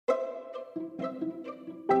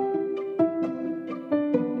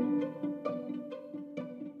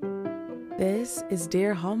This is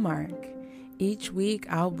Dear Hallmark. Each week,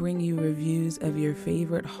 I'll bring you reviews of your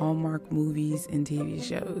favorite Hallmark movies and TV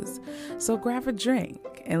shows. So grab a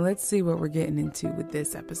drink and let's see what we're getting into with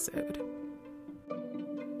this episode.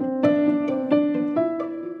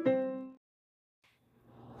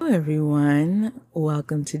 Hello, everyone.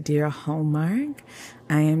 Welcome to Dear Hallmark.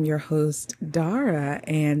 I am your host, Dara,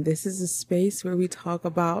 and this is a space where we talk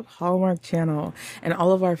about Hallmark Channel and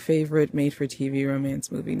all of our favorite made-for-TV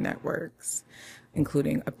romance movie networks,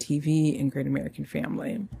 including Up TV and Great American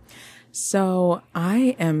Family. So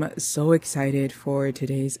I am so excited for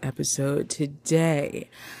today's episode.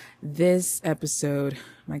 This episode,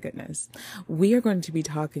 my goodness, we are going to be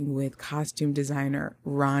talking with costume designer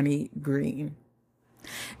Rhonney Greene.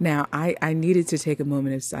 Now, I needed to take a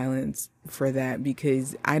moment of silence for that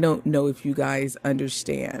because I don't know if you guys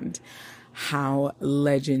understand how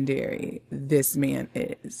legendary this man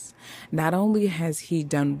is. Not only has he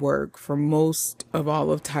done work for most of all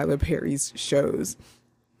of Tyler Perry's shows,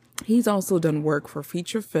 he's also done work for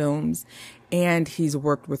feature films and he's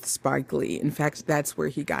worked with Spike Lee. In fact, that's where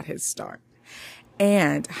he got his start.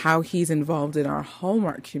 And how he's involved in our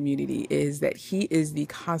Hallmark community is that he is the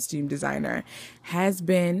costume designer, has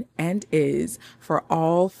been and is, for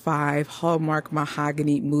all 5 Hallmark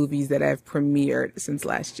Mahogany movies that have premiered since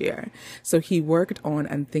last year. So he worked on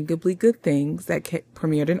Unthinkably Good Things that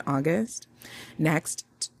premiered in August. Next,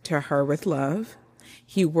 To Her With Love.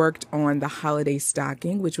 He worked on The Holiday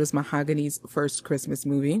Stocking, which was Mahogany's first Christmas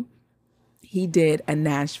movie. He did A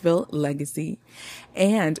Nashville Legacy,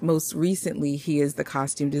 and most recently, he is the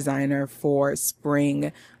costume designer for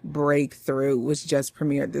Spring Breakthrough, which just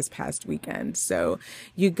premiered this past weekend. So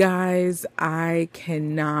you guys, I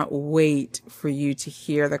cannot wait for you to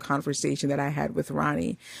hear the conversation that I had with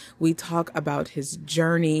Rhonney. We talk about his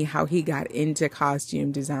journey, how he got into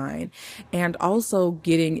costume design, and also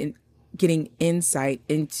getting insight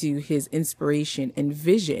into his inspiration and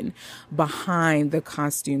vision behind the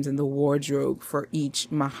costumes and the wardrobe for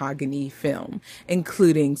each Mahogany film,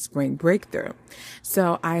 including Spring Breakthrough.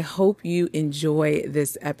 So I hope you enjoy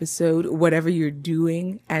this episode, whatever you're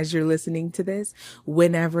doing as you're listening to this,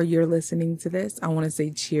 whenever you're listening to this. I want to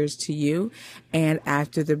say cheers to you. And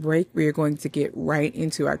after the break, we're going to get right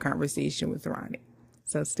into our conversation with Rhonney.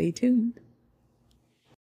 So stay tuned.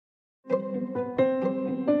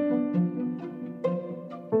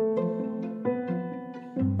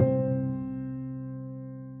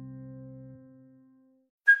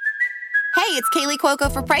 Hey, it's Kaylee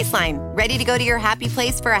Cuoco for Priceline. Ready to go to your happy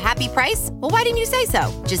place for a happy price? Well, why didn't you say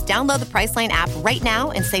so? Just download the Priceline app right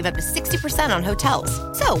now and save up to 60% on hotels.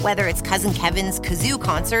 So whether it's Cousin Kevin's Kazoo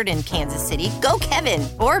Concert in Kansas City, go Kevin,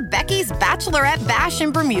 or Becky's Bachelorette Bash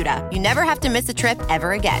in Bermuda, you never have to miss a trip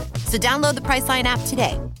ever again. So download the Priceline app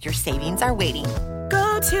today. Your savings are waiting.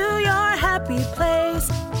 Go to your happy place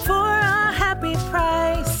for a happy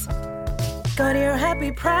price. Go to your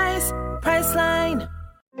happy price, Priceline.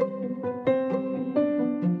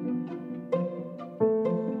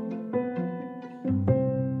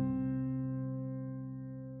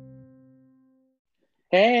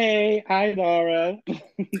 Hey, hi Laura.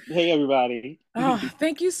 Hey everybody. Oh,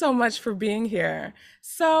 thank you so much for being here.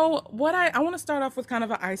 So I want to start off with kind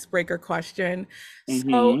of an icebreaker question.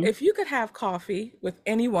 So if you could have coffee with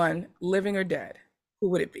anyone, living or dead, who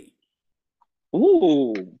would it be?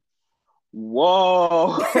 Ooh.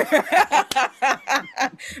 Whoa.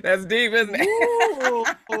 That's deep, isn't it?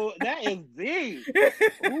 Ooh, that is deep.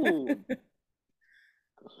 Ooh.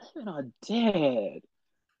 Living or dead?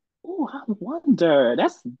 Ooh, I wonder.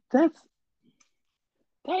 That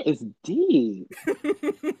is deep.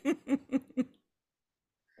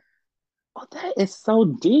 Oh, that is so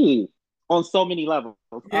deep on so many levels.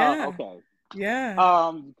 Yeah. Okay.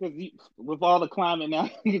 Yeah. Because with all the climate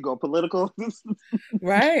now, you go political,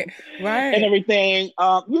 Right. and everything.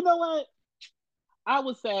 You know what? I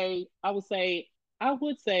would say,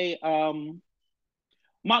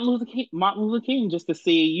 Martin Luther King, just to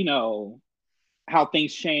see, how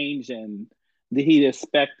things change, and did he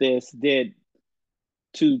expect this?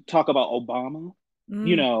 To talk about Obama,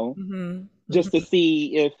 just to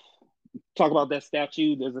see if talk about that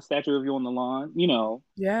statue. There's a statue of you on the lawn,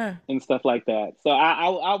 Yeah. and stuff like that. So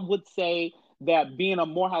I would say that being a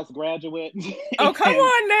Morehouse graduate, Oh, come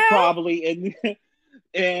on now. probably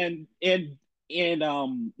and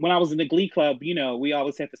when I was in the Glee Club, we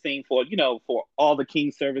always had to sing for all the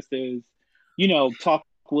King services, talk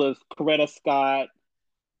with Coretta Scott,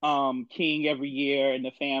 King every year in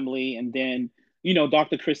the family, and then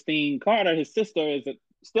Dr. Christine Carter, his sister, is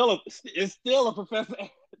still a professor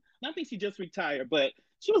I think she just retired, but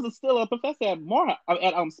she was still a professor at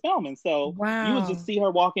Spelman. So you would just Wow. see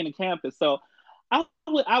her walking the campus. So I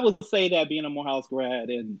would say that being a Morehouse grad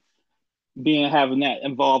and being having that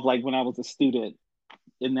involved, like when I was a student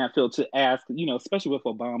in that field, to ask, especially with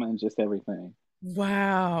Obama and just everything.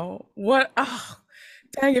 Wow. What? Oh,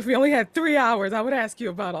 dang, if we only had 3 hours, I would ask you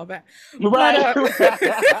about all that. But Right,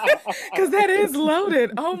 right. because that is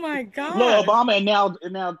loaded. Oh my Look, gosh. Obama and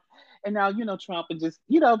now Trump and just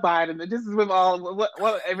Biden, and this is with all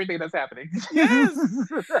what everything that's happening. Yes.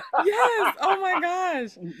 Yes. Oh my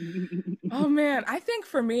gosh. Oh man, I think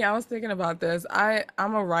for me, I was thinking about this.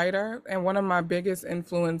 I'm a writer, and one of my biggest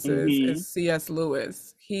influences Hmm. is C.S.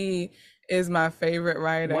 Lewis. He is my favorite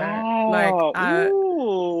writer. Like Wow.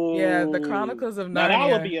 yeah, the Ooh. Chronicles of Now that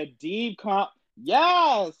would Narnia. be a deep comp.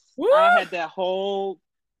 Yes. I Woo! had that whole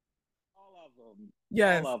all of them. All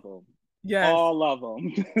Yes. of them. Yes. All of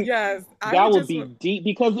them. Yes. I That would would just be deep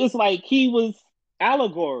because it's like he was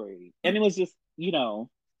allegory. And it was just, as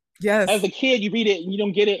yes. a kid, you read it and you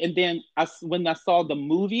don't get it. And then when I saw the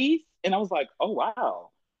movies, and I was like, oh,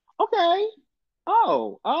 wow. Okay.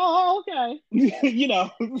 Okay.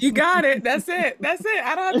 You got it. That's it. That's it.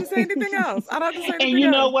 I don't have to say anything else. I don't have to say And anything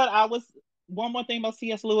you know else. what? One more thing about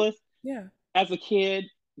C.S. Lewis. Yeah. As a kid,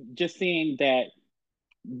 just seeing that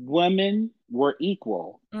women were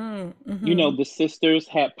equal. Mm-hmm. The sisters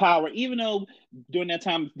had power, even though during that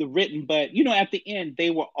time the written, but at the end they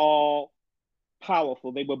were all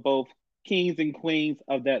powerful. They were both kings and queens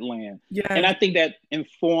of that land. And Yes. I think that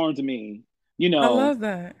informed me, you I know, love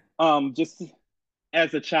that. just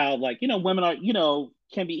as a child, like, women are,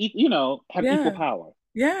 can be, have equal Yeah. power,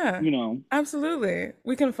 Yeah. you know. Absolutely.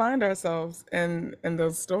 We can find ourselves in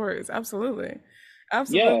those stories. Absolutely. Yes.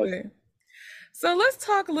 Absolutely. So let's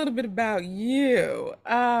talk a little bit about you.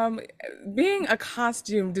 Being a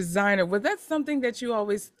costume designer, was that something that you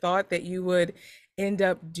always thought that you would end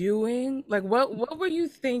up doing? Like what were you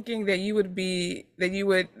thinking that you would be that you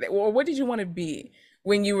would or what did you want to be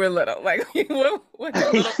when you were little? Like what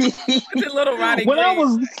did little Ronnie When I Green?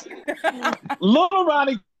 was little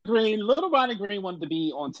Ronnie Green wanted to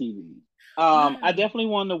be on TV. I Wow. definitely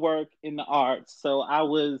wanted to work in the arts. So I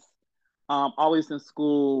was always in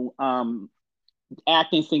school,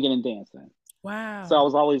 acting, singing, and dancing. So I Wow.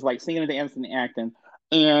 was always like singing and dancing and acting,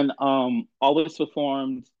 and always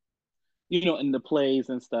performed, in the plays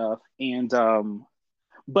and stuff. And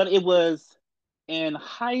but it was in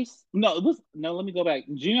no, it was no. Let me go back.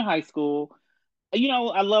 Junior high school.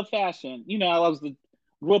 I love fashion.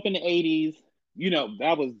 Grew up in the '80s.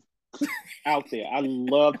 That was out there. I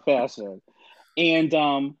loved fashion, and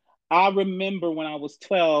I remember when I was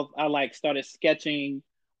 12, I like started sketching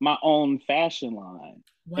my own fashion line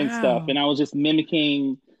and stuff, and Wow. I was just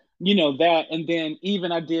mimicking, that. And then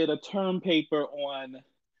even I did a term paper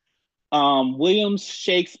on William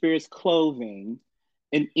Shakespeare's clothing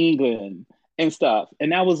in England and stuff,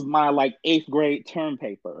 and that was my like eighth grade term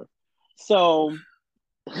paper. So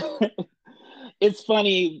it's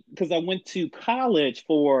funny because I went to college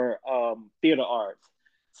for theater arts.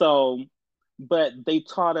 So, but they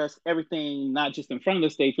taught us everything, not just in front of the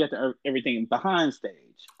stage, you have to everything behind stage.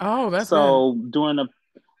 Oh, that's good. So during the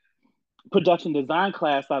production design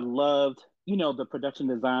class, I loved, the production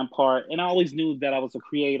design part. And I always knew that I was a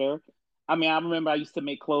creator. I mean, I remember I used to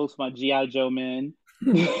make clothes for my G.I. Joe men.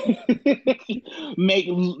 make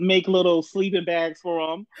little sleeping bags for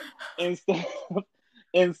them and stuff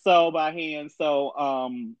and sew by hand. So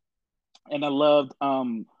and I loved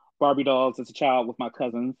Barbie dolls as a child with my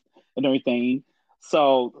cousins and everything.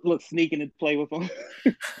 So look, sneaking and play with them,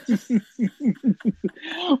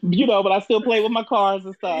 but I still play with my cars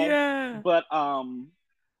and stuff. Yeah.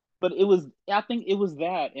 But it was, I think it was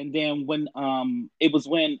that. And then when it was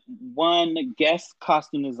when one guest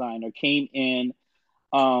costume designer came in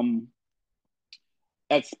um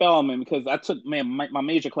at Spelman, because I took my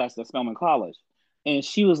major class at Spelman College, and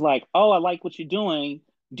she was like, "Oh, I like what you're doing.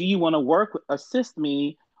 Do you want to assist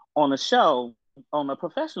me on a show, on a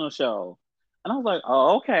professional show?" And I was like,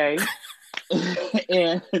 "Oh, okay."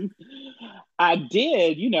 And I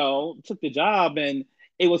did, took the job, and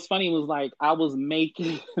it was funny. It was like I was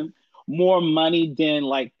making more money than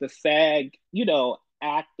like the SAG,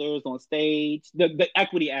 actors on stage, the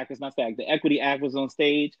equity actors, not SAG, the equity actors on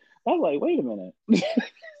stage. I was like, wait a minute.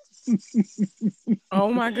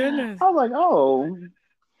 Oh my goodness. I was like, oh.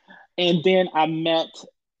 And then I met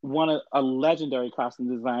a legendary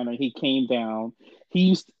costume designer. He came down.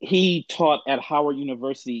 He taught at Howard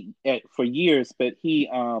University for years, but he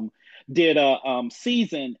did a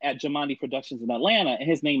season at Jamandi Productions in Atlanta, and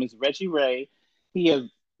his name is Reggie Ray. He has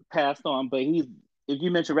passed on, but he's if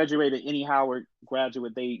you mention Reggie Ray to any Howard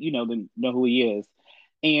graduate, they, they know who he is.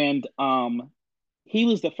 And he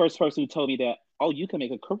was the first person who told me that, oh, you can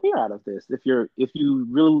make a career out of this. If you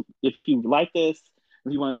like this,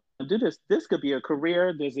 if you want to do this, this could be a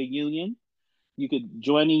career. There's a union. You could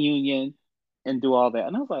join a union and do all that.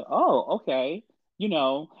 And I was like, oh, okay.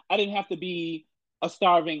 I didn't have to be a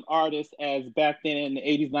starving artist as back then in the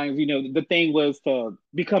 80s, 90s. The thing was to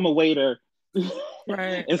become a waiter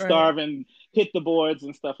Right, and right. starve and hit the boards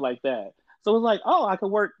and stuff like that. So it was like, oh, I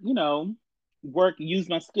could use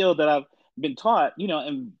my skill that I've been taught,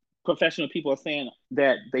 and professional people are saying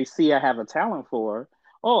that they see I have a talent for.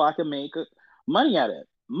 Oh, I can make money at it,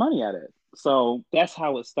 money at it. So that's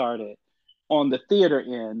how it started on the theater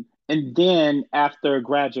end. And then after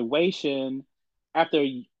graduation, after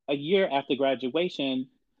a year after graduation,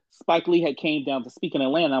 Spike Lee had came down to speak in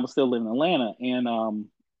Atlanta. I was still living in Atlanta, and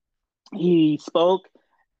he spoke,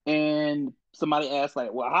 and somebody asked,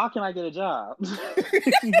 like, well, how can I get a job? After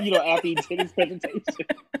he did his presentation.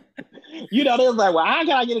 They was like, well, how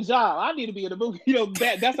can I get a job? I need to be in the movie.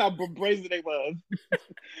 That's how brazen they was.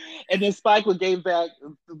 And then Spike gave back,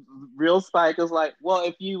 real Spike was like, well,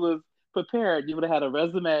 if you was prepared, you would have had a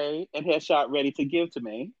resume and headshot ready to give to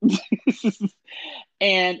me.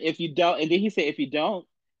 And if you don't, and then he said, if you don't,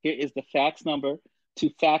 here is the fax number to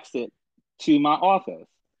fax it to my office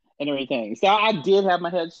and everything. So I did have my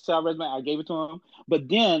headshot resume. I gave it to him. But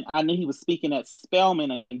then I knew he was speaking at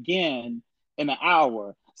Spelman again in an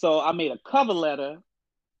hour. So I made a cover letter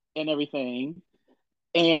and everything.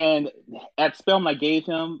 And at Spelman, I gave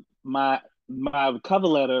him my cover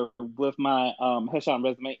letter with my headshot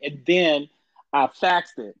resume. And then I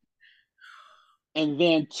faxed it. And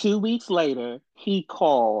then 2 weeks later, he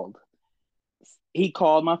called. He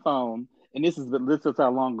called my phone, and this is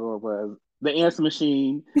how long ago it was. The answer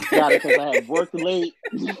machine got it because I had worked late.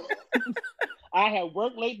 I had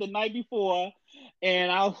worked late the night before,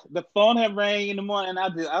 and the phone had rang in the morning. And I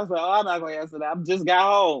was like, oh, I'm not going to answer that. I just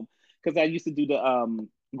got home because I used to do the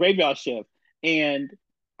graveyard shift, and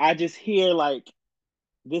I just hear like,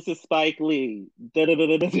 "This is Spike Lee."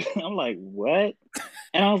 I'm like, what?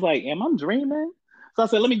 And I was like, am I dreaming? So I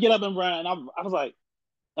said, let me get up and run. And I was like,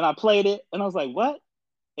 and I played it, and I was like, what?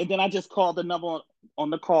 And then I just called the number on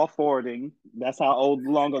the call forwarding. That's how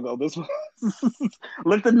long ago this was.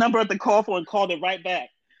 Looked the number at the call forwarding and called it right back.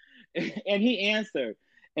 And he answered.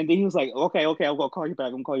 And then he was like, okay, I'm going to call you back.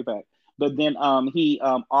 I'm going to call you back. But then he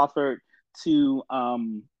offered to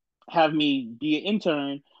have me be an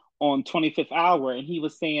intern on 25th Hour. And he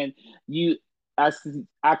was saying,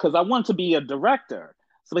 because I wanted to be a director.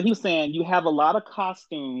 So he was saying, you have a lot of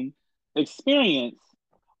costume experience.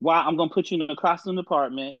 Why I'm going to put you in the costume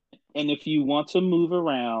department. And if you want to move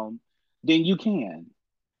around, then you can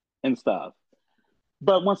and stuff.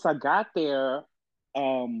 But once I got there,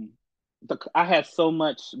 I had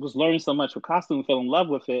was learning so much with costume, fell in love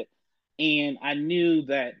with it. And I knew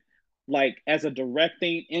that, like, as a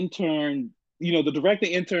directing intern, the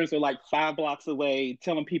directing interns are like 5 blocks away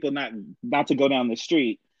telling people not to go down the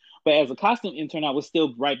street. But as a costume intern, I was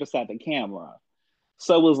still right beside the camera.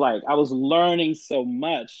 So it was like I was learning so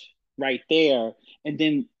much right there. And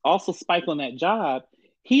then also Spike on that job,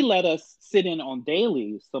 he let us sit in on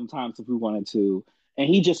dailies sometimes if we wanted to. And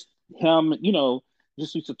him,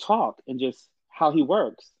 just used to talk and just how he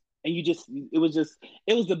works. And it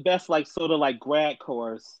was the best, like, sort of like grad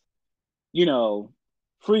course,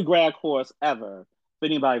 free grad course ever for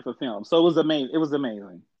anybody for film. So it was amazing. It was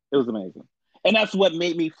amazing. It was amazing. And that's what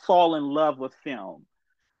made me fall in love with film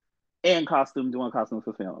and doing costume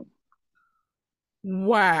for film.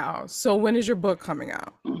 Wow. So when is your book coming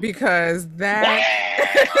out? Because that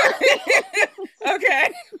okay,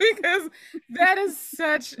 because that is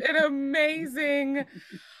such an amazing,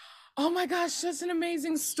 oh my gosh, such an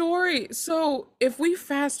amazing story. So if we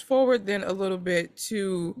fast forward then a little bit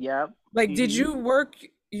to, Yep. like, did you work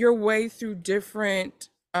your way through different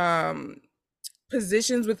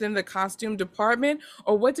positions within the costume department,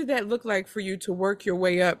 or what did that look like for you to work your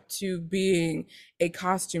way up to being a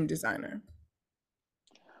costume designer?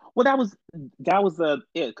 Well, that was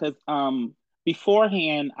it, because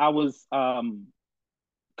beforehand I was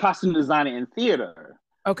costume designer in theater.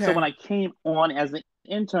 So Okay. when I came on as an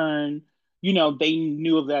intern, they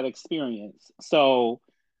knew of that experience. So,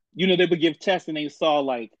 they would give tests and they saw,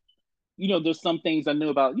 like, there's some things I knew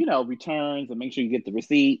about, returns and make sure you get the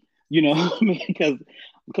receipt, because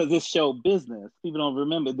this show business. People don't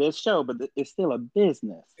remember this show, but it's still a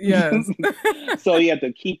business. Yes. So you have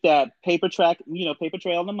to keep that paper trail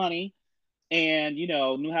on the money, and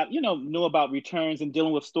knew about returns and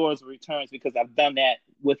dealing with stores with returns, because I've done that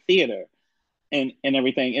with theater. and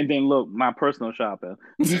everything. And then look, my personal shopping.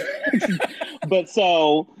 But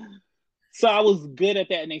so I was good at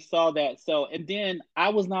that and they saw that. So and then I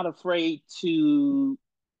was not afraid to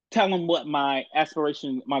tell them what my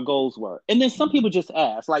aspiration, my goals were. And then some people just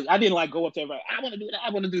ask. Like I didn't like go up to everybody, I want to do that, I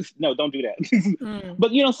want to do no, don't do that. Mm.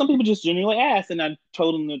 But some people just genuinely ask and I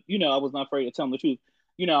told them that, I was not afraid to tell them the truth.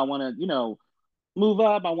 I want to, move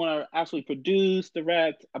up. I want to actually produce,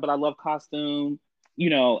 direct, but I love costume,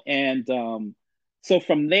 and so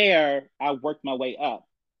from there I worked my way up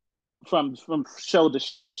from show to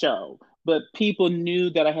show. But people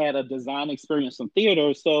knew that I had a design experience in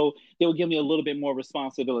theater, so they would give me a little bit more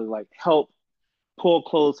responsibility, like help pull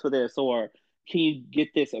clothes for this, or can you get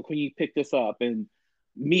this, or can you pick this up? And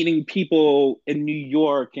meeting people in New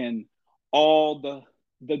York and all the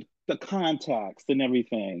contacts and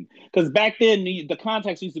everything. Because back then the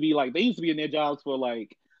contacts used to be like, they used to be in their jobs for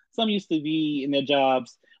like, some used to be in their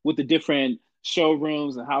jobs with the different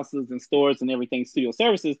showrooms and houses and stores and everything, studio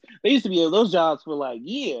services. They used to be in those jobs for like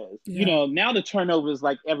years. Yeah. Now the turnover is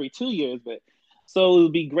like every 2 years. But so it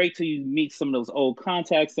would be great to meet some of those old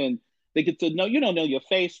contacts and they get to know, know your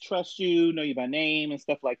face, trust you, know you by name and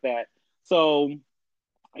stuff like that. So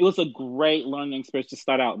it was a great learning experience to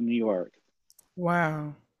start out in New York.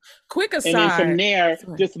 Wow. Quick And then from aside. there,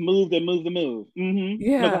 Sorry. just move and move the move. Mm-hmm.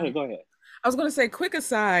 No, Yeah. go ahead. I was going to say, quick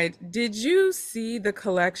aside, did you see the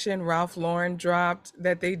collection Ralph Lauren dropped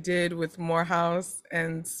that they did with Morehouse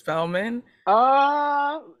and Spellman?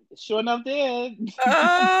 Sure enough did.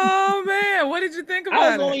 Oh man, what did you think I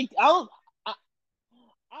was about it? only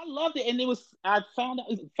I loved it, and I found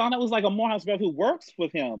out it was like a Morehouse rep who works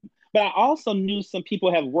with him. But I also knew some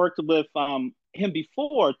people have worked with him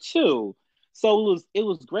before too, so it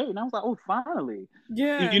was great. And I was like, oh, finally,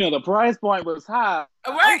 Yeah. the price point was high. I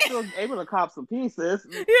Right. was still able to cop some pieces.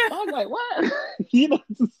 Yeah. I was like, what? you know.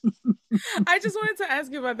 I just wanted to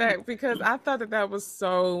ask you about that because I thought that was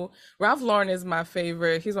so. Ralph Lauren is my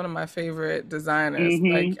favorite. He's one of my favorite designers.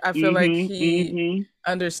 Like, I feel like he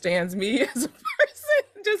understands me as a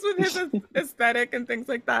person just with his aesthetic and things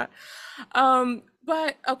like that.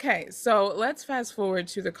 But okay, so let's fast forward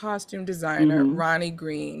to the costume designer, Rhonney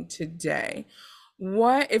Greene, today.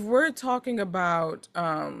 What if we're talking about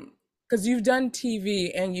because you've done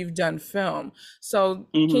TV and you've done film. So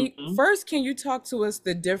can you talk to us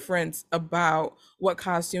the difference about what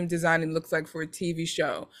costume designing looks like for a TV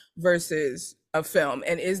show versus a film?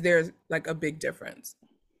 And is there like a big difference?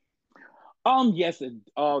 Yes, there's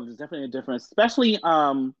definitely a difference, especially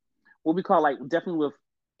what we call like definitely with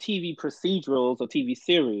TV procedurals or TV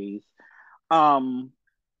series. Um,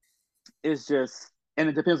 it's just, and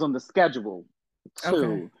it depends on the schedule Okay.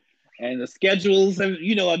 too. And the schedules are,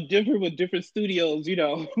 are different with different studios,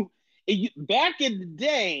 back in the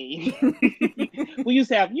day, we used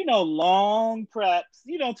to have, long preps,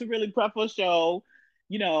 to really prep for a show,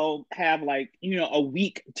 have like, a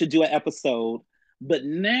week to do an episode. But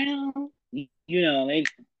now, they.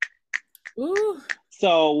 Ooh.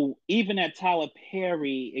 So even at Tyler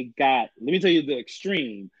Perry, it got, let me tell you the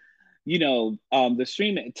extreme. The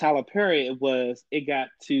extreme at Tyler Perry, it got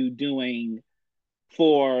to doing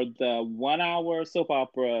for the 1 hour soap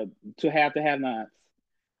opera to have to have nots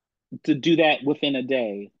to do that within a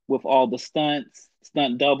day with all the stunts,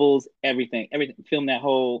 stunt doubles, everything, film that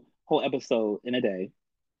whole episode in a day.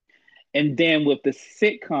 And then with the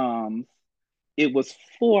sitcoms, it was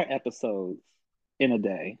 4 episodes in a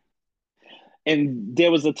day. And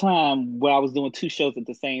there was a time where I was doing 2 shows at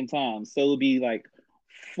the same time. So it would be like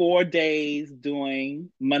 4 days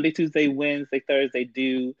doing Monday, Tuesday, Wednesday, Thursday,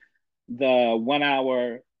 do the 1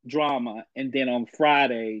 hour drama. And then on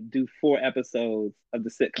Friday, do 4 episodes of the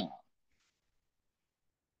sitcom.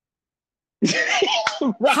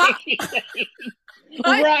 Right.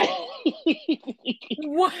 Right.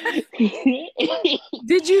 What?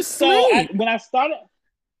 Did you sleep? So when I started,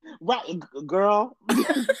 right, girl.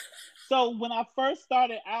 So when I first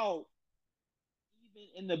started out, even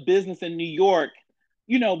in the business in New York,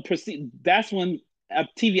 that's when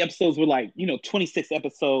TV episodes were like, 26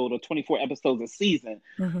 episodes or 24 episodes a season.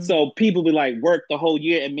 So people would like work the whole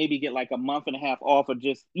year and maybe get like a month and a half off or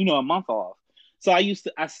just, a month off. So I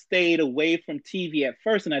stayed away from TV at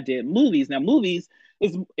first and I did movies. Now movies,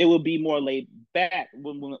 it would be more laid back.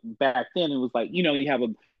 Back then it was like, you have a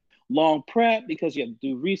long prep because you have to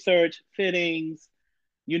do research, fittings,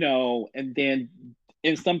 and then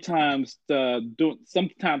sometimes some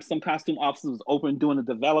costume offices was open doing the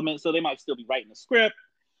development, so they might still be writing the script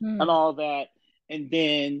and all that. And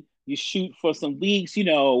then you shoot for some weeks,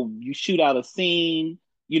 you shoot out a scene,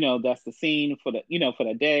 that's the scene for the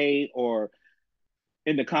day,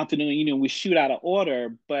 in the continuity, we shoot out of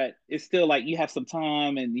order, but it's still like you have some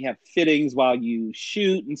time and you have fittings while you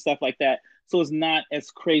shoot and stuff like that. So it's not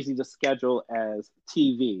as crazy to schedule as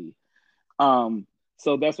TV. Um,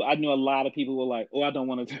 so that's what I knew a lot of people were like, oh, I don't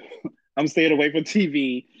want to do, I'm staying away from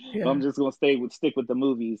TV. Yeah. I'm just gonna stick with the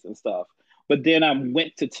movies and stuff. But then I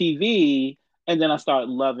went to TV and then I started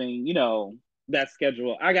loving, that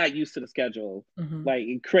schedule. I got used to the schedule. Mm-hmm. Like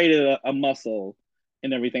it created a muscle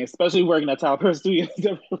and everything, especially working at Tyler Perry Studios.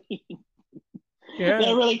 That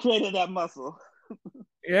really created that muscle.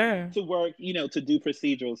 Yeah. To work, to do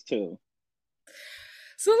procedurals too.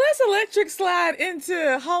 So let's electric slide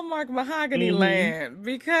into Hallmark Mahogany land,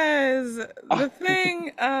 because the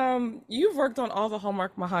thing, you've worked on all the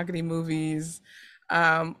Hallmark Mahogany movies,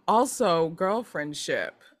 also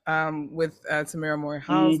Girlfriendship with Tamara Moore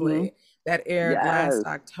Housley that aired last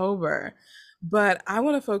October. But I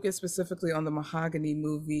want to focus specifically on the Mahogany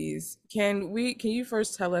movies. Can you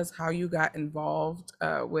first tell us how you got involved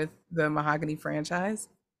with the Mahogany franchise?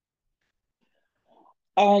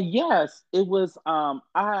 Yes, it was.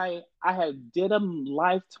 I had did a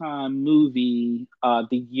Lifetime movie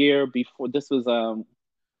the year before. This was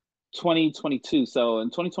 2022. So in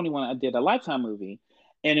 2021, I did a Lifetime movie,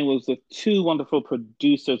 and it was with two wonderful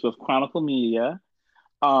producers with Chronicle Media.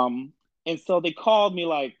 And so they called me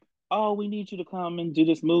like, "Oh, we need you to come and do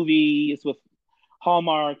this movie. It's with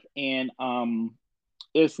Hallmark, and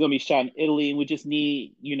it's gonna be shot in Italy, and we just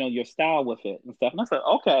need your style with it and stuff." And I said,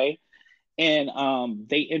 "Okay." And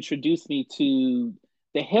they introduced me to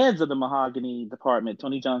the heads of the Mahogany department,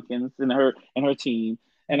 Tony Junkins and her team,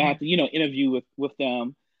 and I had to interview with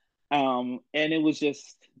them, and it was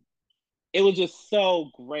just so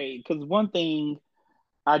great because one thing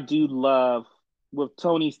I do love with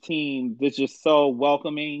Tony's team, they're just so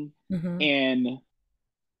welcoming and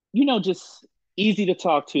just easy to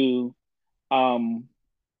talk to.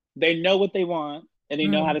 They know what they want and they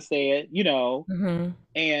know how to say it,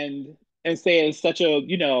 and say it in such a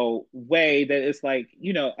way that it's like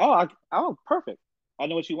oh perfect, I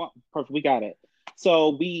know what you want, perfect, we got it. So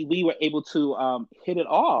we were able to hit it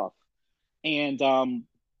off, and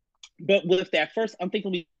but with that first I'm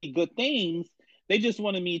thinking we good things, they just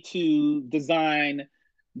wanted me to design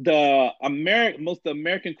the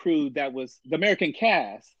American crew, that was the American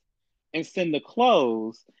cast, and send the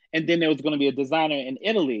clothes, and then there was going to be a designer in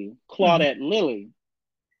Italy, Claudette Lilly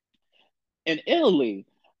in Italy.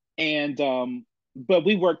 And but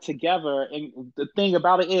we worked together, and the thing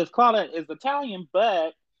about it is Claudia is Italian,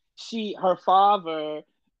 but her father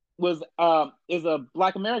was is a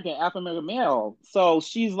Black American, African American male, so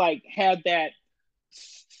she's like had that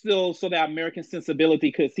still so that American sensibility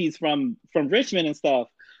because he's from Richmond and stuff.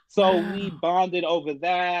 So we bonded over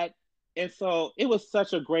that, and so it was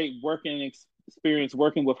such a great working experience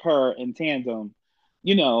working with her in tandem.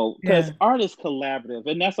 Because art is collaborative,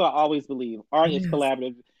 and that's what I always believe. Art is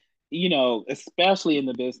collaborative, especially in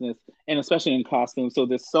the business and especially in costumes. So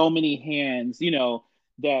there's so many hands,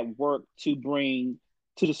 that work to bring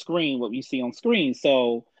to the screen what we see on screen.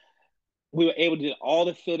 So we were able to do all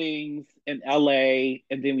the fittings in LA,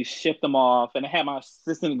 and then we shipped them off. And I had my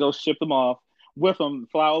assistant go ship them off with them,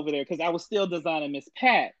 fly over there, because I was still designing Miss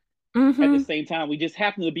Pat at the same time. We just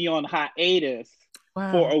happened to be on hiatus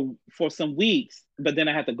for some weeks, but then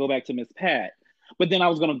I had to go back to Miss Pat. But then I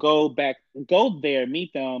was gonna go there,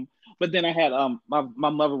 meet them. But then I had my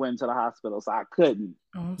mother went into the hospital, so I couldn't.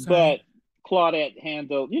 But Claudette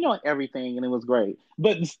handled, everything, and it was great.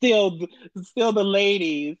 But still the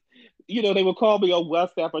ladies, they would call me on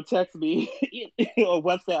WhatsApp or text me or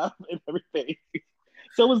WhatsApp and everything.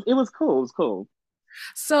 So it was cool. It was cool.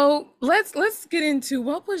 So let's get into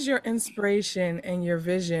what was your inspiration and your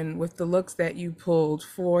vision with the looks that you pulled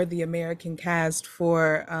for the American cast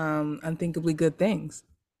for Unthinkably Good Things.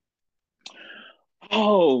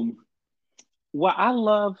 Oh, well, I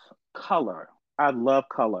love color. I love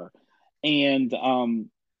color. And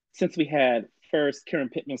since we had first Karen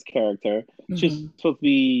Pittman's character, she's supposed to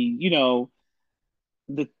be,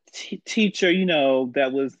 the teacher,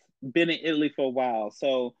 that was been in Italy for a while.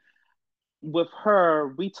 So with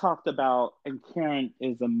her, we talked about, and Karen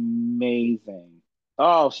is amazing.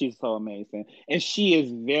 Oh, she's so amazing. And she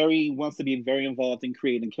is wants to be very involved in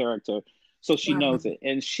creating character. So she knows it.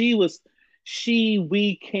 And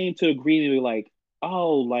we came to agree to like,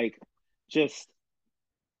 oh, like just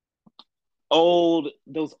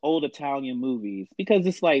those old Italian movies, because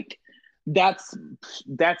it's like, that's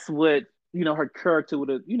what, her character would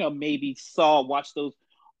have, maybe watch those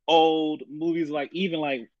old movies, like even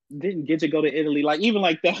like didn't get to go to Italy, like even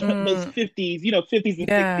like those 50s, 50s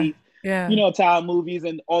and 60s, Italian movies,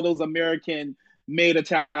 and all those American made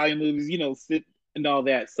Italian movies, and all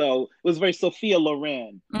that. So it was very Sophia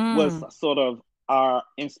Loren was Mm. sort of our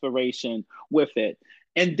inspiration with it.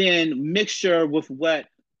 And then mixture with what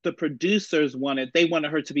the producers wanted. They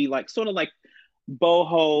wanted her to be like sort of like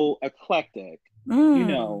boho eclectic,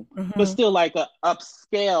 Mm. but Mm-hmm. still like a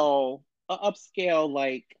upscale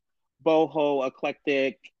like boho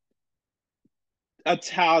eclectic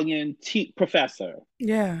Italian professor,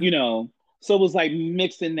 Yeah. you know. So it was like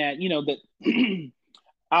mixing that, that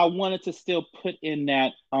I wanted to still put in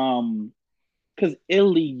that because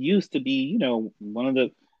Italy used to be, one of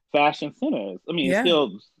the fashion centers. I mean, it Yeah.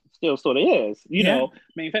 still sort of is, Yeah.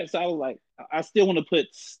 So I was like, I still want to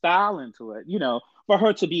put style into it, for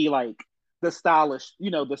her to be like the stylish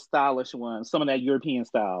one, some of that European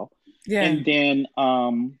style. Yeah. And then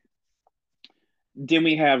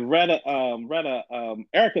we have Retta,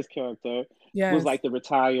 Erica's character was Yes. like the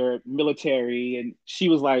retired military, and she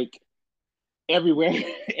was like everywhere,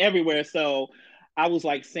 everywhere. So I was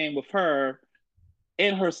like saying with her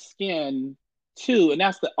in her skin too, and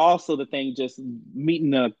that's also the thing, just meeting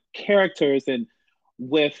the characters and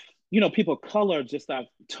with people of color, just our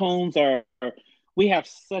tones are we have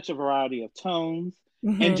such a variety of tones,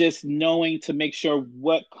 and Mm-hmm. just knowing to make sure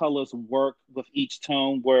what colors work with each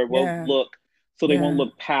tone where it won't Yeah. look so they won't Yeah.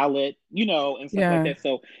 look pallid, and stuff like Yeah. that.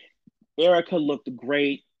 So Erica looked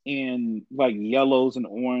great in like yellows and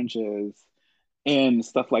oranges and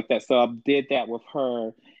stuff like that. So I did that with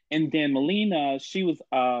her. And then Melina, she was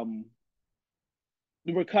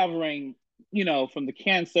recovering, from the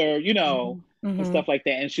cancer, Mm-hmm. and Mm-hmm. stuff like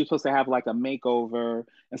that. And she was supposed to have like a makeover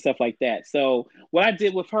and stuff like that. So what I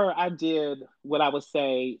did with her, I did what I would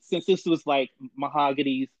say, since this was like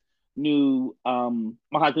Mahogany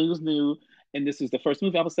was new, and this was the first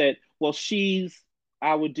movie, I would say, well,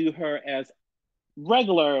 I would do her as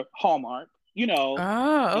regular Hallmark, Oh,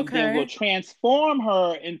 and then we'll okay. transform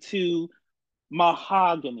her into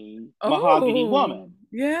Mahogany Oh, Woman.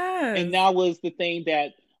 And yes. that was the thing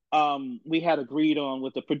that we had agreed on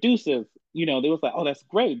with the producers. They was like, oh, that's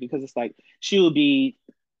great, because it's like she would be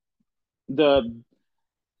the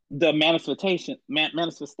manifestation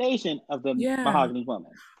of the Yeah. Mahogany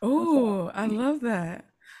Woman. And so, Oh, I love that.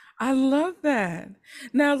 I love that.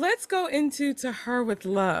 Now let's go into To Her with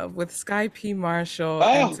Love with Sky P. Marshall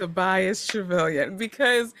and oh, Tobias Trevelyan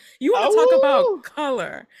because you want to talk about oh,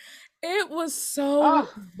 color. It was so oh,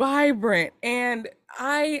 vibrant and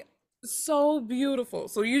so beautiful.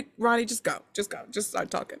 So you, Ronnie, just go, just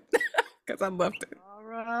start talking because I loved it.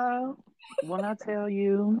 Laura, when I tell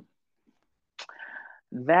you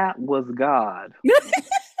that was God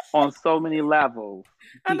on so many levels,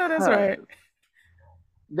 I know that's right. because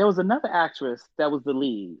there was another actress that was the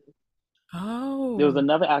lead. There was Oh,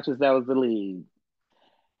 another actress that was the lead.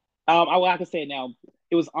 I can say it now.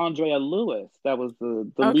 It was Andrea Lewis that was the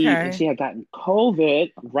lead, and okay. she had gotten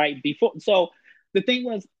COVID right before. So the thing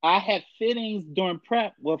was, I had fittings during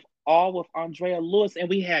prep with Andrea Lewis, and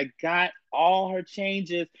we had got all her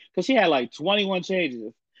changes because she had like 21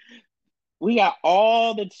 changes. We got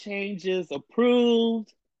all the changes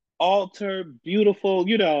approved, altered, beautiful.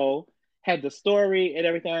 Had the story and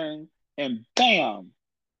everything, and bam,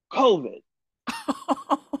 COVID.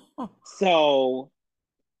 So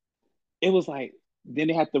it was like then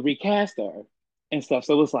they had to recast her and stuff.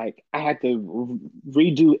 So it was like I had to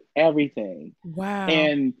redo everything. Wow.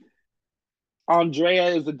 And Andrea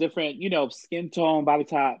is a different, skin tone, body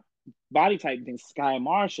type than Sky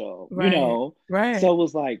Marshall, Right. So Right. it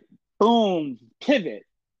was like boom, pivot,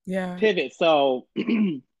 Yeah. pivot. So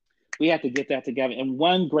we had to get that together. And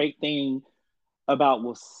one great thing about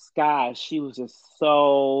with Sky, she was just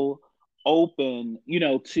so open,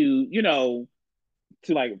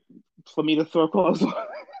 to like for me to throw clothes on.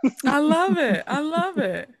 I love it. I love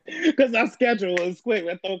it. Because our schedule was quick.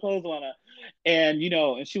 I throw clothes on her, and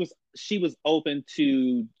and she was open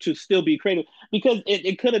to still be creative, because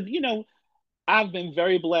it could have, I've been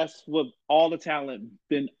very blessed with all the talent,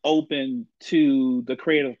 been open to the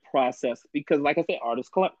creative process, because like I said,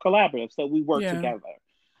 artists collaborative, so we work Yeah. together.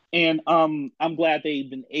 And I'm glad they've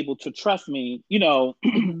been able to trust me,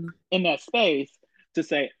 Hmm. in that space, to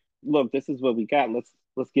say, look, this is what we got. Let's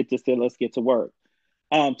get this in. Let's get to work.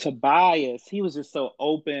 Tobias, he was just so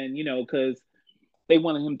open, because they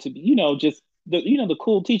wanted him to be, just the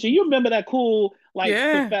cool teacher. You remember that cool like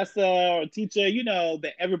Yeah. professor or teacher,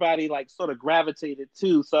 that everybody like sort of gravitated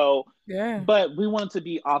to. So, Yeah. but we wanted to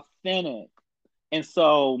be authentic, and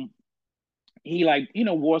so he like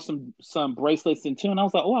wore some bracelets and too, and I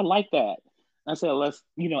was like, oh, I like that. I said, let's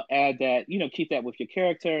add that, keep that with your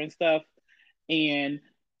character and stuff. And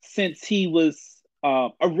since he was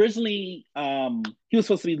originally he was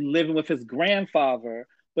supposed to be living with his grandfather,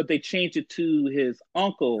 but they changed it to his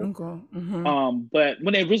uncle. Uncle. Mm-hmm. But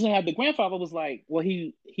when they originally had the grandfather, was like, well,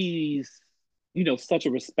 he's such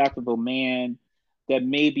a respectable man that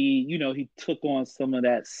maybe he took on some of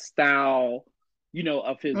that style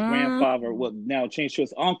of his grandfather, what now changed to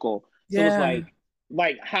his uncle. So it's Yeah.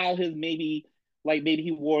 like how his maybe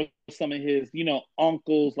he wore some of his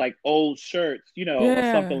uncle's like old shirts, or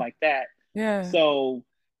something Yeah. like that. Yeah. So,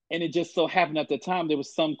 and it just so happened at the time there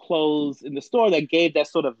was some clothes in the store that gave that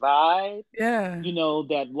sort of vibe, Yeah.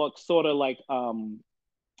 that looked sort of like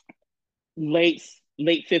late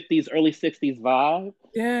 50s, early 60s vibe.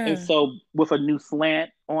 And Yeah. so with a new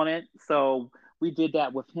slant on it. So we did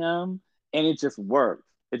that with him, and it just worked.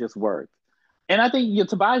 It just worked. And I think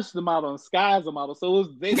Tobias is the model and Sky's the model. So it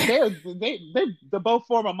was, they're both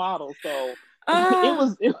former models. So Ah,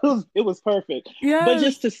 it was perfect. But yes.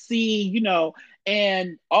 just to see,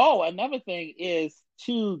 and another thing is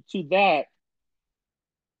to that,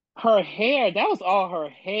 her hair, that was all her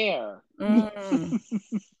hair. Mm.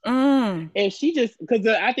 Mm. And she just, because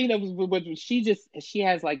I think that was what she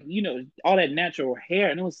has, like, all that natural hair.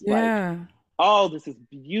 And it was like, Yeah. oh, this is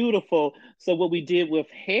beautiful. So what we did with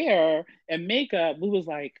hair and makeup, we was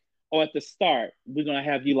like, oh, at the start, we're going to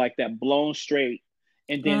have you like that blown straight.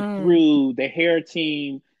 And then Mm. through the hair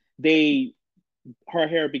team, her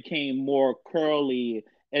hair became more curly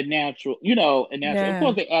and natural, and natural. Of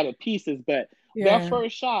course, Yeah. they added pieces, but that Yeah.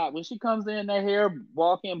 first shot when she comes in, that hair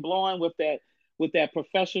walking, blowing with that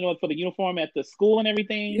professional for the uniform at the school and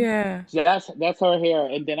everything, Yeah. so that's her hair.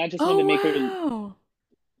 And then I just wanted Oh, to wow.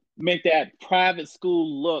 make that private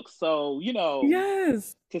school look so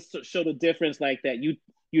Yes. to show the difference, like that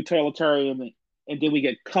utilitarian, and then we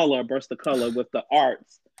get color, burst of color with the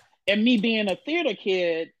arts. And me being a theater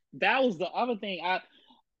kid, that was the other thing.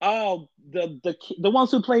 The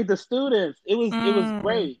ones who played the students, it was Mm.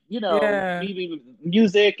 great, Yeah. maybe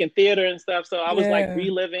music and theater and stuff. So I was like Yeah.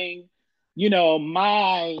 reliving,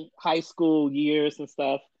 my high school years and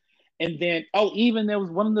stuff. And then even there was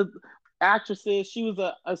one of the actresses. She was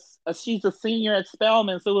she's a senior at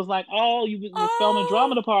Spelman, so it was like, oh, you was in the Spelman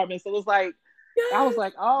drama Oh, department. So it was like, I was yes.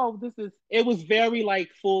 like, oh, it was very like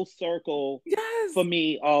full circle for Yes.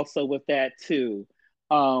 me also with that too.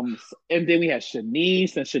 And then we had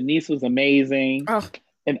Shanice, and Shanice was amazing Oh,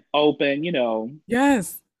 and open,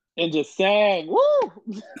 yes. and just sang, woo,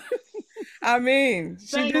 I mean, she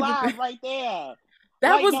sang did the live thing. right there.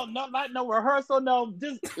 That Like, was, no, not no rehearsal, no,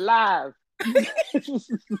 just live.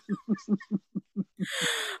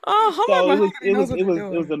 oh, Hallmark So Mahogany knows what they're it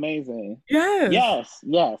was doing. amazing. Yes. Yes,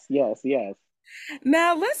 yes, yes, yes.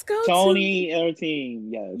 Now let's go to, Tony and her team,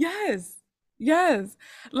 yes. yes. Yes.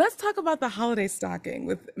 Let's talk about the holiday stocking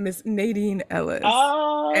with Miss Nadine Ellis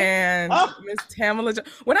Uh, and oh, Miss Tamala.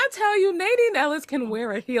 When I tell you Nadine Ellis can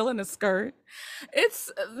wear a heel and a skirt,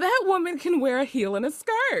 it's that woman can wear a heel and a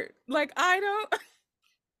skirt. Like I don't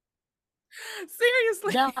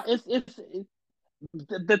now seriously.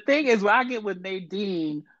 the thing is, what I get with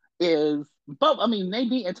Nadine is, but I mean,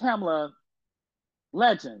 Nadine and Tamla,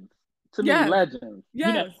 legends, to me, Yes. legends.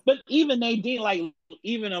 Yes. But even Nadine, like,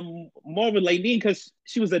 even more of a Nadine, because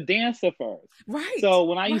she was a dancer first. Right. So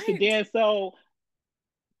when I used to Right. dance, so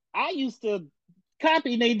I used to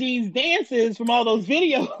copy Nadine's dances from all those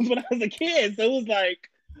videos when I was a kid. So it was like,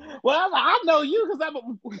 well, I know you because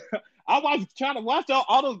I was trying to watch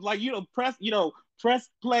all those, like, press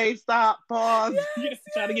play, stop, pause, Yes.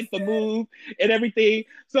 trying to Yes. get the Yes. move and everything.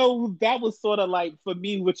 So that was sort of like for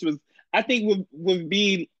me, which was, I think, would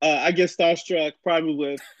be I guess starstruck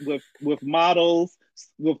probably with models,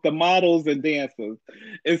 with the models and dancers.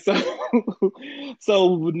 And so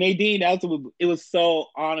so with Nadine, it was so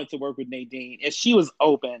honored to work with Nadine, and she was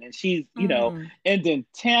open, and she's, Mm. and then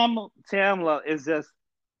Tamla is just,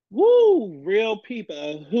 woo, real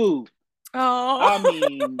people who, Oh.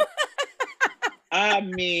 I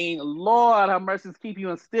mean, Lord have mercy, keep you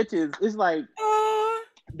in stitches. It's like Oh.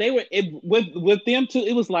 they were with them too.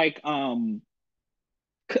 It was like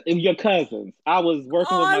your cousins. I was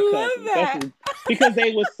working with Oh, my I love cousins. That's that. because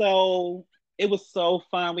they were so. It was so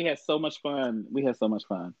fun. We had so much fun.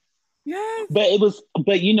 Yes. But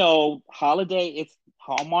holiday. It's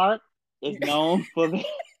Hallmark is known for the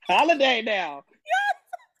holiday now.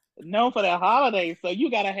 Known for that holiday. So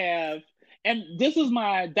you gotta have. And that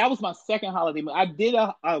was my second holiday movie. I did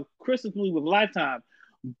a Christmas movie with Lifetime,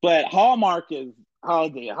 but Hallmark is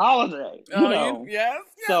holiday. Oh, yes. Yes.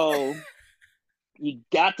 So you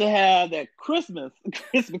got to have that Christmas.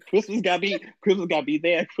 Christmas gotta be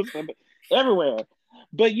there. Christmas everywhere.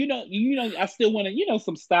 But I still wanted,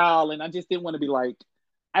 some style, and I just didn't want to be like,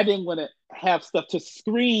 I didn't want to have stuff to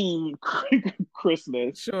scream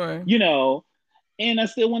Christmas, Sure. you know. and I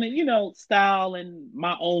still wanted, style and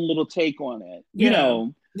my own little take on it, Yeah.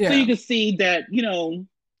 So you Yeah. can see that,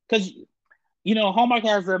 because Hallmark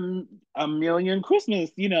has a million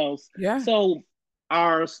Christmas, Yeah. so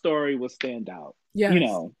our story will stand out,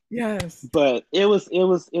 Yes. Yes. But it was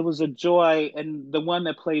a joy, and the one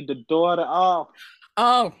that played the daughter, oh,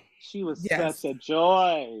 Oh, she was such yes. a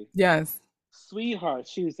joy, Yes. sweetheart.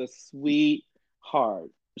 She was a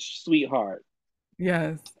sweetheart.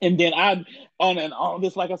 Yes. And then on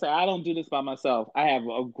this, like I said, I don't do this by myself. I have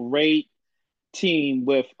a great team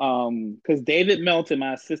with because David Melton,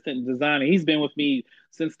 my assistant designer, he's been with me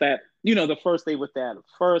since that, the first day with that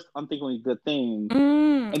first Unthinkably Good Thing.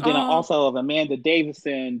 And then I Oh. also have Amanda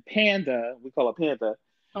Davison, Panda, we call her Panda,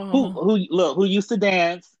 who Oh. who look who used to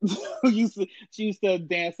dance, she used to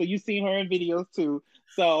dance. So you've seen her in videos too.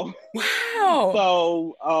 So Wow.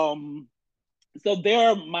 so so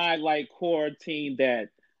they're my like core team that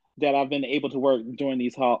I've been able to work during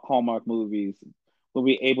these Hallmark movies. We'll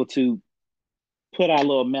be able to put our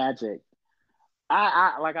little magic.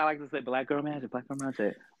 I like to say black girl magic, black girl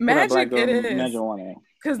magic. Put our black Magic girl it magic is. on it.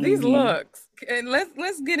 Because these Mm-hmm. looks, and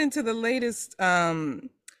let's get into the latest one,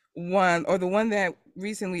 or the one that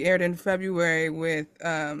recently aired in February with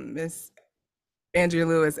Miss Andrea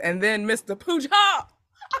Lewis and then Mr. Pooja.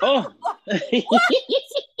 Oh.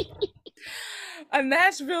 A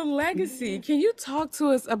Nashville Legacy. Can you talk to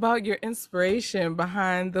us about your inspiration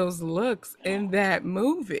behind those looks in that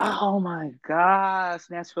movie? Oh my gosh,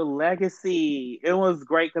 Nashville Legacy. It was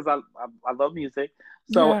great because I love music.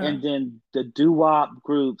 So, Yeah. and then the doo-wop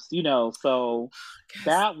groups, so Yes.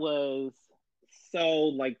 that was so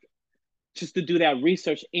like just to do that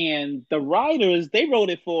research. And the writers, they wrote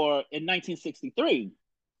it for in 1963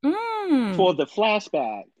 Mm. for the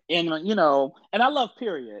flashback. And and I love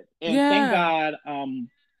period. And thank Yeah. God,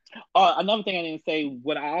 another thing I didn't say,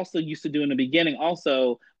 what I also used to do in the beginning,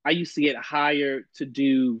 also, I used to get hired to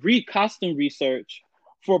do costume research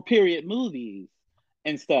for period movies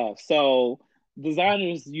and stuff. So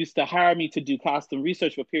designers used to hire me to do costume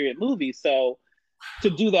research for period movies. So to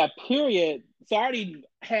do that period, so I already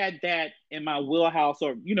had that in my wheelhouse,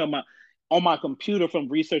 or my on my computer from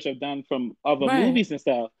research I've done from other Right. movies and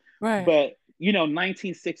stuff. Right. But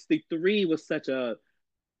 1963 was such a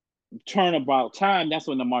turnabout time. That's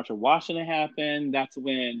when the March of Washington happened. That's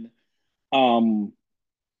when um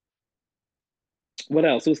what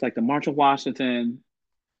else? It was like the March of Washington.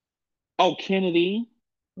 Oh, Kennedy,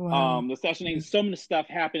 Wow. the assassination. So many stuff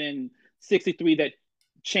happened in '63 that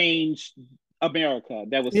changed America.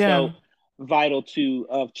 That was Yeah. so vital to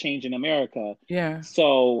of changing America. Yeah.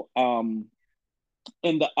 So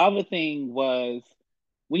and the other thing was,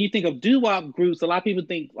 when you think of doo-wop groups, a lot of people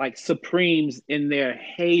think like Supremes in their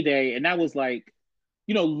heyday, and that was like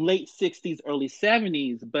late 60s, early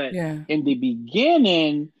 70s. But Yeah. in the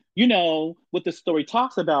beginning, what the story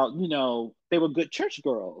talks about, they were good church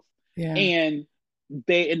girls. Yeah. And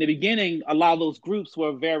they, in the beginning, a lot of those groups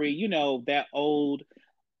were very, that old,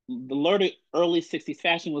 the early 60s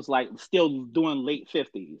fashion was like still doing late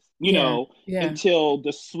 50s, Yeah. Yeah. until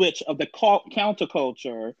the switch of the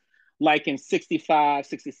counterculture, like in 65,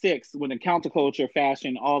 66, when the counterculture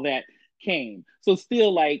fashion, all that came. So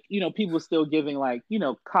still like, people were still giving like,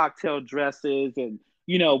 cocktail dresses and,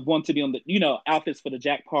 want to be on the, outfits for the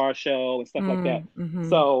Jack Parr show and stuff like that. Mm-hmm.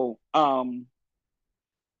 So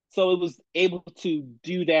it was able to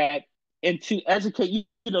do that and to educate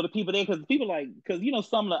the people there, because people like, because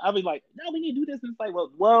some of the, I'll be like, no, we need to do this, and it's like,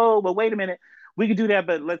 well, whoa, but wait a minute, we could do that,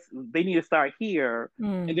 but they need to start here,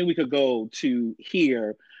 and Mm. then we could go to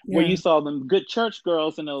here, where Yeah. you saw them good church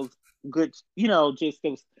girls and those good, just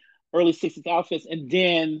those early 60s outfits, and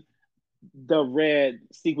then the red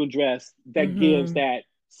sequin dress that gives Mm-hmm. that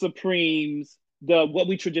Supremes, the what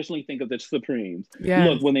we traditionally think of the Supremes look,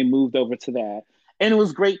 Yes. when they moved over to that. And it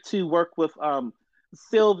was great to work with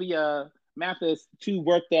Sylvia Mathis to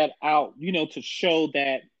work that out, to show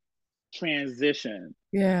that transition,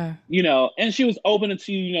 Yeah. and she was open to,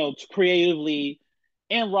 to creatively,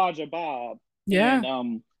 and Roger Bob. Yeah.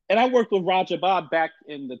 And I worked with Roger Bob back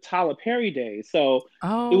in the Tyler Perry days. So it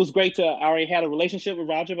Oh, was great to, I already had a relationship with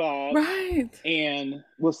Roger Bob right. and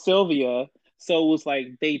with Sylvia. So it was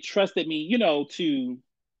like they trusted me, to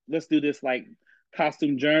let's do this like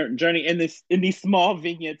costume journey in these small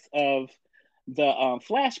vignettes of the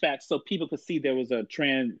flashbacks, so people could see there was a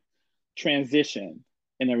transition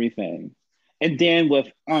and everything. And then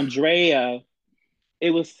with Andrea,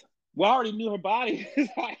 it was, we already knew her body.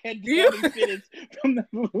 I had You that experience from the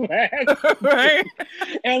last right.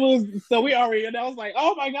 movie. And it was, so we already, and I was like,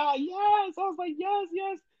 oh my God, yes. I was like, yes,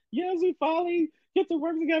 yes, yes, we finally get to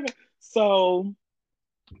work together. So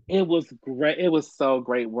It was great. It was so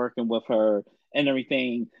great working with her and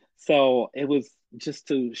everything. So it was just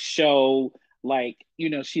to show, like,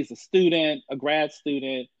 she's a student, a grad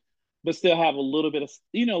student, but still have a little bit of,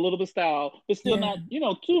 a little bit of style, but still Yeah.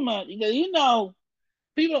 not, too much.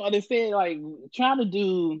 People don't understand, like, trying to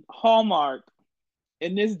do Hallmark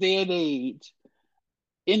in this day and age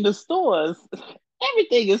in the stores,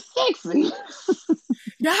 everything is sexy.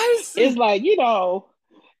 Yes. It's like,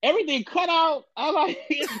 everything cut out. I'm like,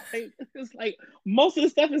 it's like most of the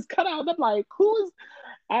stuff is cut out. I'm like,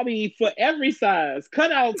 I mean, for every size,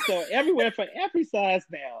 cutouts are everywhere for every size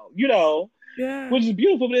now, Yeah. which is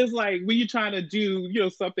beautiful. But it's like when you're trying to do,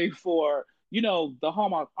 something for, the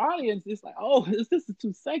Hallmark audience, it's like, oh, this is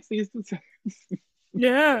too sexy. It's too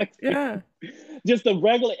Yeah. sexy. Yeah. Just the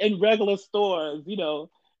regular stores,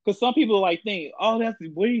 because some people like think, oh, that's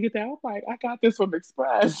where do you get that? I'm like, I got this from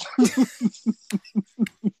Express.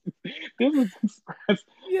 This is Express,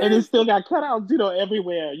 and it Yes. still got cutouts,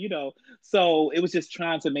 everywhere, So it was just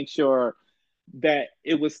trying to make sure that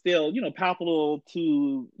it was still, palatable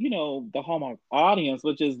to, the Hallmark audience,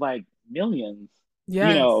 which is like millions, you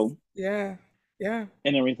Yes. know, Yeah. Yeah.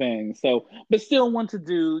 and everything. So, but still want to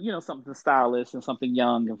do, something stylish and something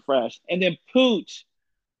young and fresh. And then Pooch,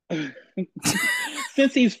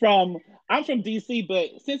 since I'm from DC, but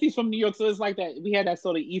since he's from New York, so it's like that we had that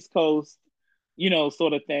sort of East Coast,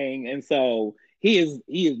 sort of thing, and so he is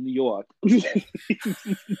New York,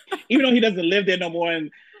 even though he doesn't live there no more and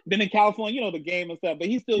been in California, the game and stuff, but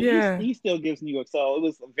Yeah. he still gives New York, so it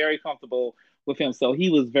was very comfortable with him. So he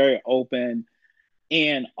was very open,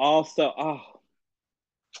 and also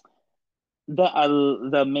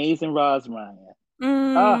the amazing Roz Ryan,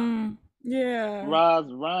 ah Yeah.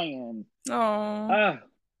 Roz Ryan, Oh. ah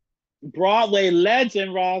Broadway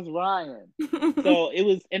legend Roz Ryan. So it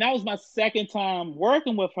was, and that was my second time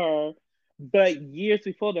working with her. But years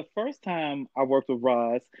before the first time I worked with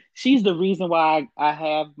Roz, she's the reason why I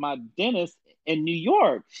have my dentist in New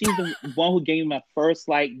York. She's the one who gave me my first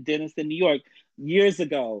like dentist in New York years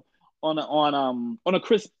ago on a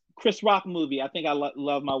Chris Rock movie. I think I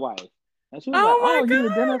love my wife, and she was like, Oh "Oh, you the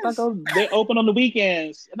my dentist?" I gosh. go, "They open on the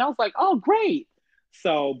weekends," and I was like, "Oh, great."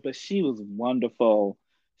 So, but she was wonderful.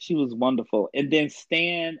 She was wonderful. And then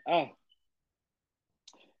Stan.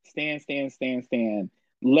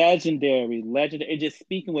 Legendary. And just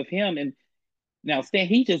speaking with him, and now Stan,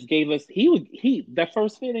 he just gave us that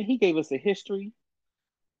first fitting, he gave us a history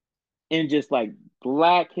and just like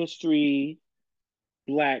black history,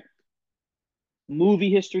 black movie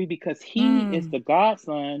history, because he is Mm. the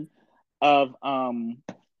godson of I'm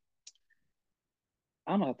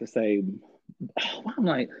gonna have to say I'm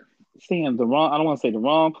like saying the wrong, I don't want to say the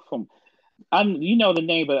wrong from the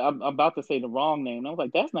name, but I'm about to say the wrong name. And I was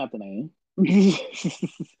like, that's not the name.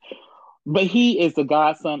 But he is the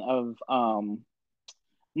godson of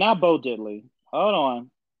not Bo Diddley. Hold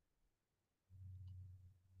on.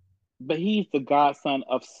 But he's the godson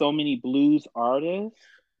of so many blues artists.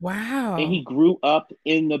 And he Wow. grew up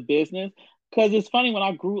in the business. Because it's funny, when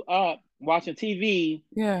I grew up watching TV,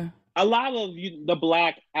 Yeah. a lot of the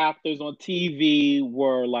black actors on TV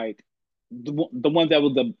were like the ones that were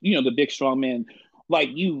the big strong men, like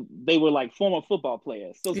they were like former football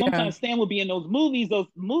players. So Yeah. sometimes Stan would be in those movies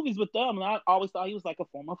with them, and I always thought he was like a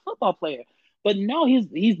former football player. But no, he's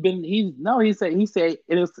been he's no he said he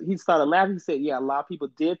started laughing. He said, yeah, a lot of people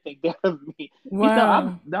did think that of me. He said,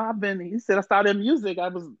 Wow. I've been, he said, I started in music. I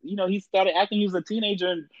was, he started acting. He was a teenager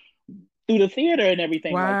and through the theater and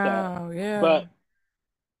everything like that. Wow. Yeah.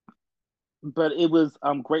 But it was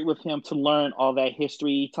great with him to learn all that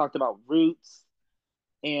history. He talked about roots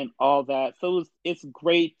and all that. So it's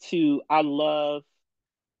great to, I love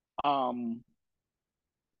um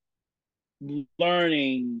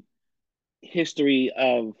learning history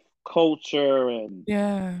of culture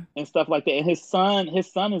Yeah. and stuff like that. And his son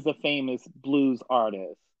is a famous blues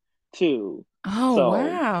artist too. Oh, So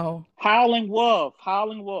wow. Howling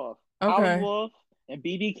Okay. Wolf and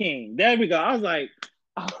BB King. There we go. I was like,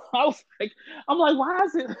 I'm like, why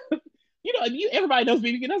is it? Everybody knows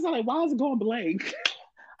BB King. I was like, why is it going blank?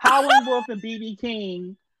 Howling Wolf and BB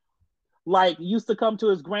King like used to come to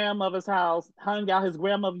his grandmother's house, hung out. His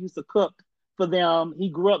grandmother used to cook for them. He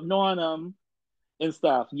grew up knowing them and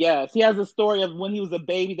stuff. Yes, he has a story of when he was a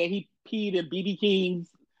baby that he peed in BB King's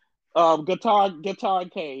guitar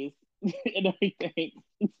case and everything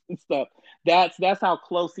and stuff. That's how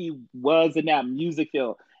close he was in that music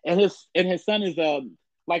field. And his son is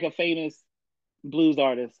like a famous blues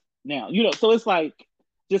artist now. So it's like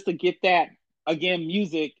just to get that again,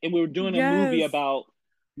 music, and we were doing a movie Yes. about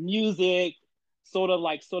music, sort of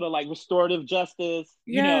like restorative justice,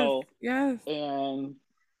 Yes. Yes. and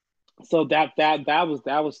So that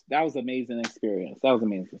was amazing experience. That was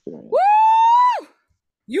amazing experience. Woo!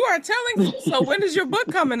 You are telling. So when is your book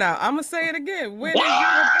coming out? I'm gonna say it again. When is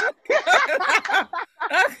your book coming out?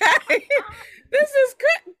 Okay, this is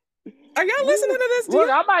good. Are y'all listening to this? Do Look,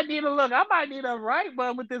 you? I might need to write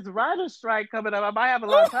one with this writer's strike coming up. I might have a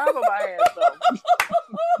lot of time on my hands, so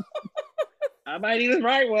I might need to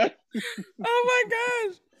write one. Oh my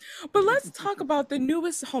gosh. But let's talk about the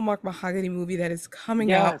newest Hallmark Mahogany movie that is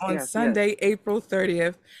coming out Yes, on yes, yes. Sunday, April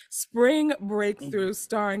 30th, Spring Mhm. Breakthrough,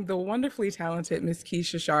 starring the wonderfully talented Miss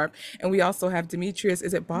Keisha Sharp. And we also have Demetrius.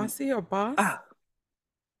 Is it Bossy or Boss? Ah,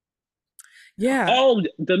 Yeah. oh,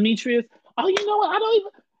 Demetrius. Oh, you know what? I don't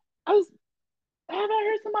even. I was. Have I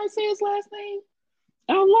heard somebody say his last name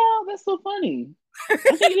out loud? That's so funny. I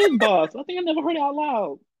think it is Boss. I think I never heard it out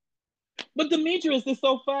loud. But Demetrius is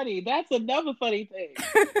so funny. That's another funny thing.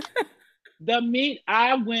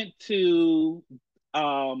 I went to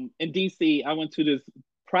in DC. I went to this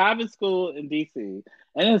private school in DC,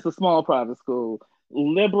 and it's a small private school,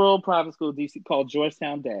 liberal private school in DC called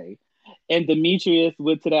Georgetown Day. And Demetrius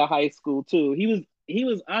went to that high school too. He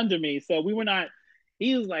was under me, so we were not.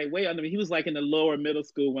 He was like way under me. He was like in the lower middle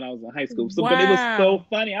school when I was in high school. So, but it was so Wow.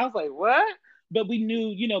 funny. I was like, what? But we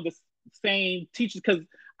knew, the same teachers because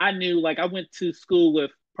I knew, like, I went to school with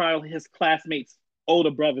probably his classmates' older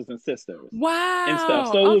brothers and sisters and stuff.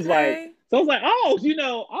 Wow. So it was like, Okay. so I was like, oh, I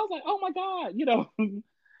was like, oh my God,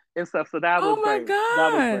 and stuff. So that Oh was my great. That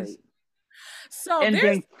was gosh. great. So And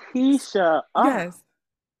there's, then Keisha, yes.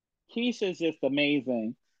 Keisha's just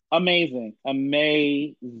amazing, amazing,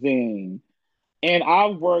 amazing. And I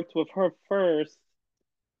worked with her first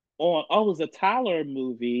on, it was a Tyler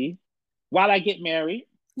movie, While I Get Married.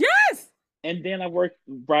 Yes. And then I worked,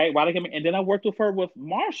 right, While I Get Married. And then I worked with her with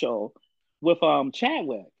Marshall, with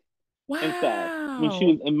Chadwick and stuff when she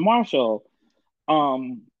was Wow. in Marshall.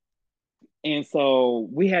 Um, and so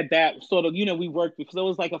we had that sort of, we worked because it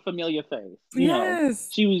was like a familiar face, Yes.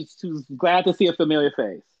 She was glad to see a familiar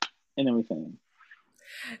face and everything.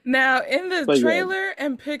 Now, in the But yeah. trailer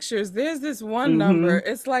and pictures, there's this one number.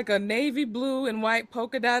 Mm-hmm. It's like a navy blue and white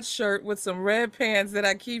polka dot shirt with some red pants that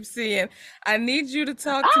I keep seeing. I need you to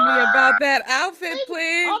talk to me Ah! about that outfit,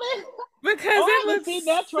 please, Oh, because I it haven't seen looks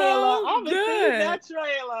that trailer. so I haven't seen good. that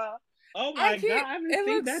trailer. Oh I my God, can't, I haven't it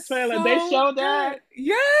seen looks that trailer. They so showed good. that.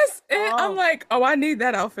 Yes. I'm Oh, like, oh, I need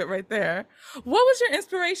that outfit right there. What was your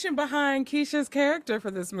inspiration behind Keisha's character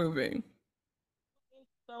for this movie?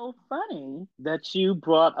 so funny that you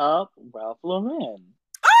brought up Ralph Lauren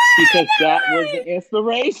Oh, because that was the I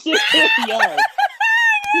inspiration. Yes. know, right?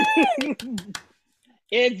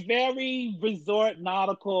 It's very resort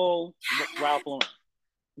nautical Ralph Lauren.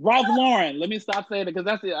 Ralph Lauren. Let me stop saying it because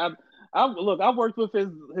that's it. Look, I worked with his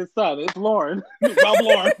son. It's Lauren. Ralph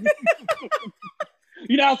Lauren.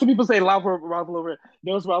 You know how some people say Ralph Lauren.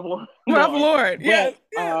 No, it's Ralph Ralph Lauren. Lauren. Yes,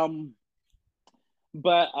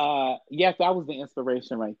 But yes. yes, that was the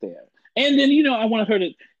inspiration right there. And then I wanted her to.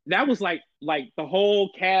 That was like the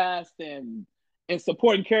whole cast and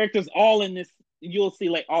supporting characters all in this. You'll see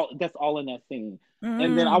like all that's all in that scene.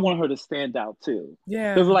 And then I Mm, want her to stand out too,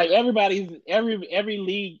 because yeah, like every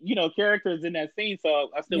lead character is in that scene. So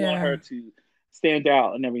I still want yeah. her to stand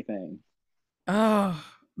out and everything. Oh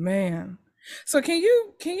man. So can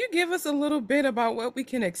you give us a little bit about what we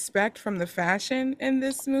can expect from the fashion in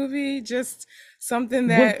this movie? Just something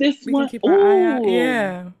With that this we can one, keep our eye out. ooh,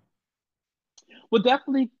 Yeah. well,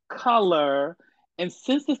 definitely color. And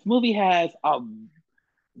since this movie has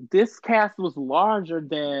this cast was larger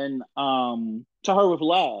than To Her With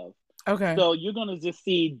Love, Okay. so you're gonna just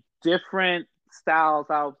see different styles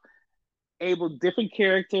out, different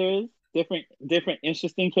characters, different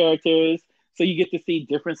interesting characters. So you get to see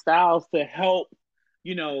different styles to help,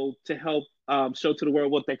 show to the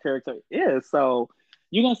world what their character is. So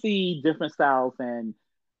you're gonna see different styles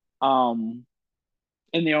um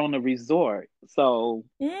and they're on a resort. So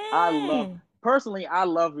I love Mm. personally, I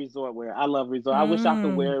love resort wear. I love resort. I wish I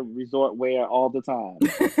could Mm. wear resort wear all the time.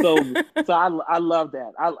 So I love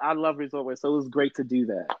that. I love resort wear. So it was great to do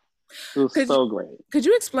that. It was Could you, so great. could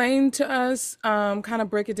you explain to us, kind of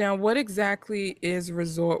break it down? What exactly is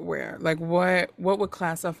resort wear? Like what would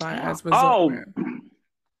classify as resort Oh, wear?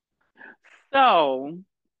 so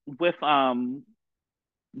with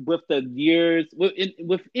the years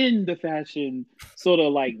within the fashion sort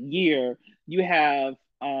of like year, you have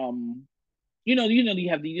you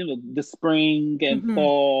have the spring and Mm-hmm.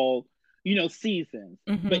 fall, seasons.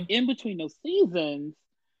 But Mm-hmm. in between those seasons,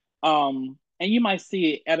 and you might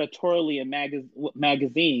see it editorially in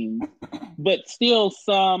magazines, but still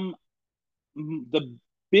the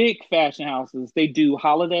big fashion houses, they do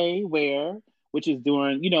holiday wear which is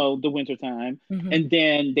during, the winter time. Mm-hmm. And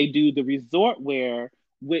then they do the resort wear,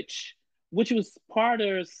 which was part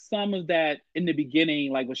of some of that in the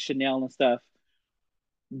beginning, like with Chanel and stuff.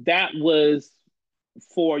 That was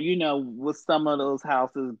for, with some of those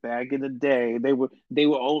houses back in the day, they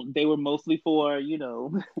were mostly for,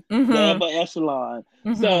 the Mm-hmm. upper echelon.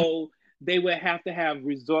 Mm-hmm. So they would have to have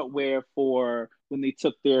resort wear for when they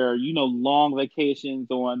took their, long vacations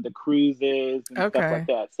on the cruises and stuff like Okay.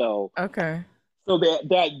 that. So Okay.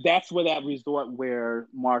 that's where that resort wear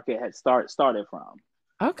market had started from,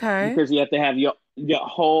 Okay. because you have to have your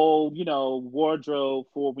whole, wardrobe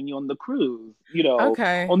for when you're on the cruise,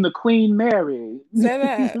 Okay. on the Queen Mary. Say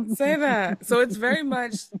that. Say that. So it's very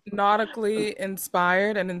much nautically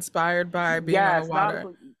inspired and inspired by being on the Yes, water.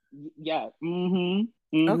 nautical. Yeah.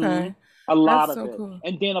 Mm-hmm. Mm-hmm. Okay. A That's lot of so it. cool.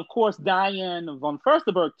 And then of course Diane von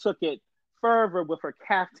Furstenberg took it further with her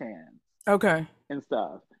caftans Okay. and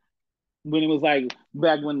stuff. When it was like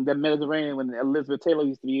back when the Mediterranean, when Elizabeth Taylor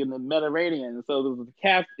used to be in the Mediterranean, so there was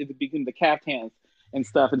it became the caftans and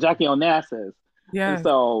stuff, and Jackie Onassis, and Yes.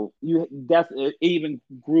 so it even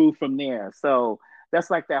grew from there. So that's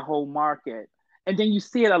like that whole market, and then you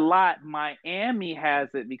see it a lot. Miami has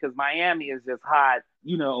it because Miami is just hot,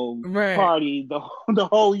 Right. party the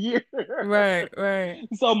whole year. Right. Right.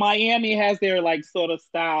 So Miami has their like sort of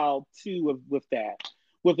style too with that,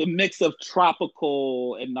 with a mix of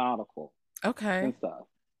tropical and nautical Okay. and stuff.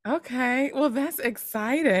 Okay, well, that's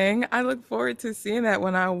exciting. I look forward to seeing that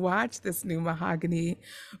when I watch this new Mahogany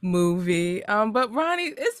movie. But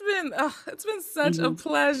Rhonney, it's been such a Hmm.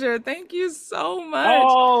 pleasure. Thank you so much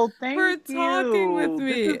Oh, for thank talking with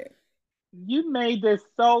you. me. You made this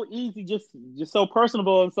so easy, just so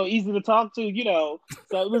personable and so easy to talk to.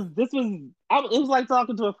 So it was like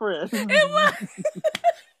talking to a It friend. was.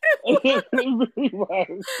 It really was.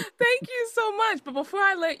 Thank you so much. But before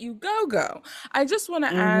I let you go, I just want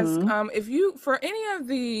to ask Hmm. if you, for any of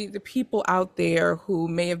the people out there who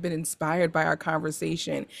may have been inspired by our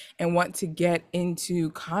conversation and want to get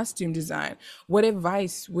into costume design, what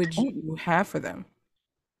advice would you have for them?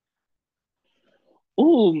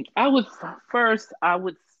 Ooh, I would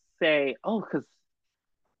say, because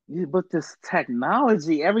with this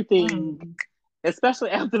technology, everything, Mm. especially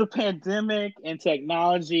after the pandemic and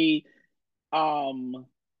technology, um,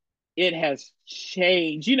 it has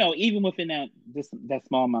changed. Even within that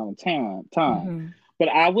small amount of time. Hmm. But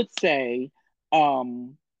I would say,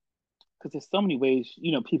 because there's so many ways,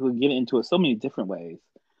 people can get into it, so many different ways.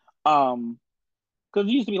 Because it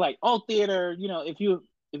used to be like, oh, theater. If you're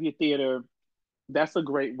theater, that's a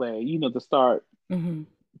great way, to start Hmm.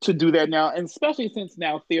 to do that now, and especially since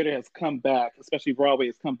now theater has come back, especially Broadway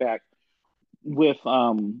has come back with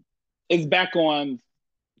it's back on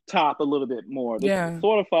top a little bit more. They Yeah.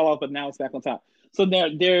 sort of fall off, but now it's back on top. So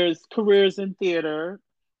there's careers in theater,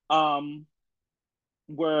 um,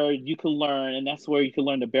 where you can learn, and that's where you can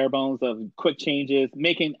learn the bare bones of quick changes,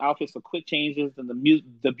 making outfits for quick changes, and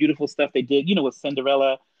the beautiful stuff they did, with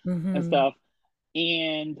Cinderella and Hmm. stuff.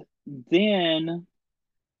 And then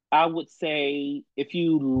I would say if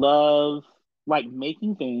you love like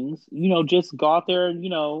making things, just go out there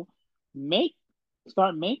and make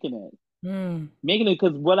start making it. Mm. Making it,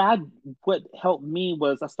 because what helped me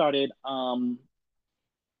was I started because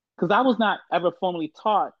I was not ever formally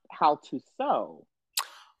taught how to sew.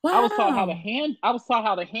 Wow. I was taught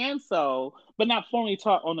how to hand sew, but not formally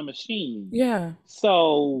taught on the machine. Yeah.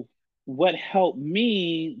 So what helped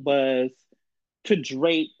me was to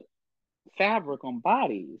drape fabric on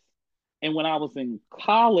bodies. And when I was in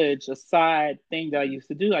college, a side thing that I used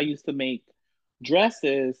to do, I used to make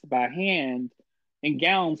dresses by hand and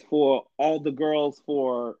gowns for all the girls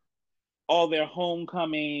for all their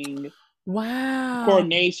homecoming Wow.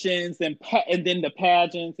 coronations and then the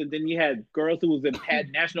pageants, and then you had girls who was in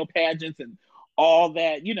national pageants and all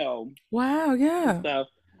that, Wow. and Yeah. stuff.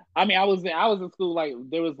 I mean, I was in school, like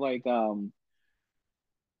there was like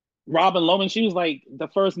Robin Loman. She was like the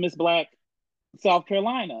first Miss Black South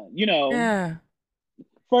Carolina. Yeah.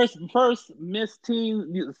 First Miss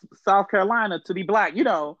Teen South Carolina to be black.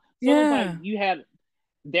 So it was like Yeah. you had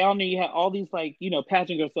down there, you had all these like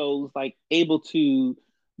pageant girls, so it was like able to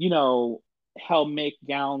you know help make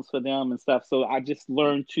gowns for them and stuff. So I just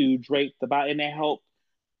learned to drape the body, and it helped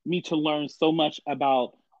me to learn so much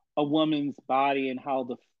about a woman's body and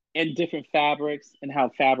and different fabrics and how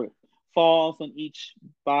fabric falls on each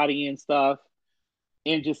body and stuff,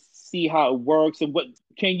 and just see how it works and what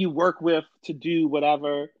can you work with to do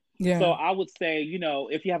whatever. So Yeah. I would say,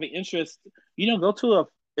 if you have an interest, go to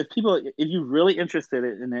if you're really interested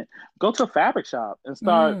in it, go to a fabric shop and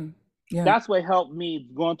start. Mm. Yeah. That's what helped me,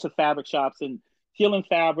 going to fabric shops and feeling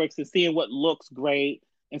fabrics and seeing what looks great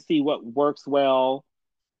and see what works well.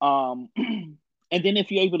 And then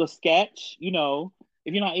if you're able to sketch, if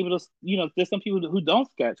you're not able to, there's some people who don't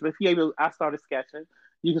sketch, but if you're able, I started sketching,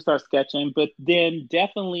 you can start sketching. But then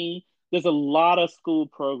definitely there's a lot of school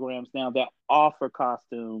programs now that offer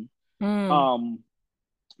costume, Mm. um,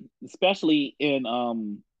 especially in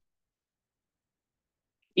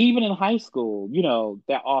even in high school,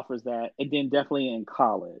 that offers that, and then definitely in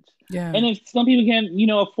college. Yeah. And if some people can,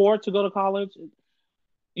 afford to go to college,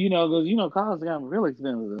 because college got real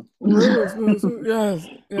expensive. Really expensive. Yes.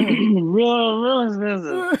 Yes. Real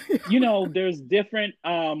expensive. There's different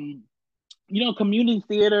community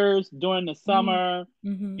theaters during the summer,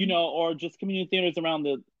 Mm-hmm. or just community theaters around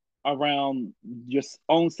your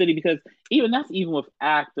own city, because even with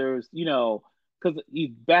actors, because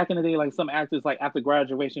back in the day, like some actors, like after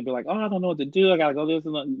graduation, be like, oh, I don't know what to do. I gotta go this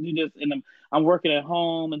and do this, and I'm working at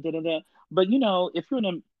home and da da da. But if you're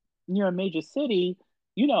near a major city,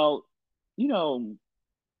 you know, you know,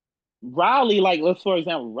 Raleigh, like let's for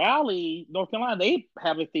example, Raleigh, North Carolina, they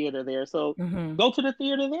have a theater there. So Mm-hmm. go to the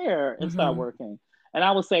theater there and start Mm-hmm. working. And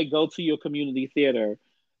I would say go to your community theater,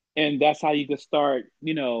 and that's how you can start,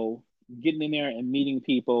 getting in there and meeting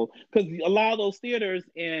people. Because a lot of those theaters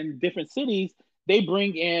in different cities, they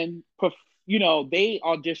bring in, they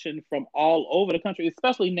audition from all over the country,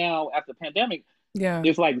 especially now after the pandemic. Yeah.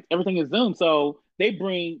 It's like everything is Zoom, so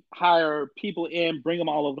they hire people in, bring them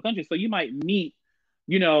all over the country. So you might meet,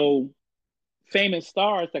 you know, famous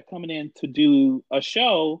stars that coming in to do a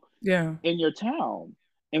show Yeah. in your town.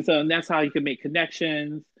 And that's how you can make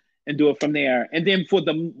connections and do it from there. And then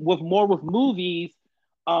with movies,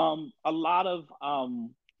 a lot of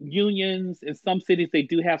unions in some cities, they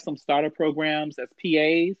do have some starter programs as PAs.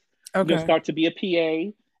 You can Okay. start to be a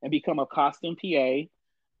PA and become a costume PA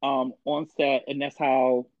on set, and that's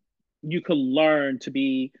how you can learn to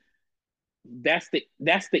be. That's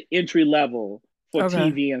the entry level for Okay.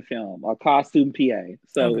 TV and film, a costume PA.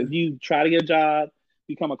 So Okay. if you try to get a job,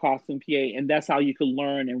 become a costume PA, and that's how you can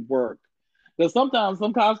learn and work. Because sometimes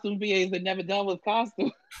some costume PAs have never done with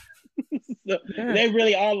costumes, so Yeah. they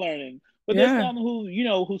really are learning. But there's Yeah. some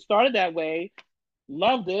who started that way,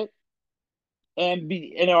 loved it,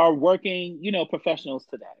 and are working, professionals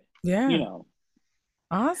today. You Yeah. know,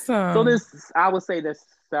 so Awesome. I would say there's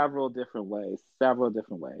several different ways.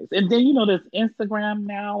 And then, there's Instagram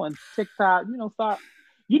now and TikTok,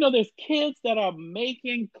 there's kids that are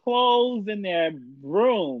making clothes in their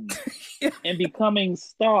room Yeah. and becoming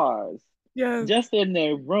stars Yes. just in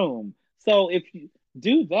their room. So if you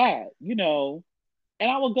do that, and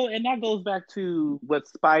I will go, and that goes back to what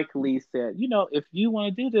Spike Lee said, if you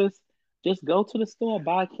want to do this, just go to the store,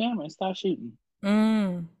 buy a camera and start shooting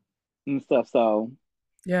Mm. and stuff. So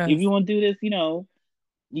if Yes. you want to do this,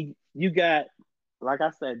 you got, like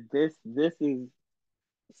I said, this is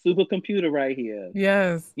supercomputer right here.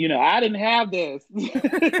 Yes. I didn't have this. We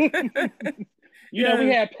Yes.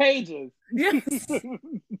 had pages. Yes.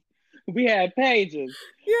 We had pages.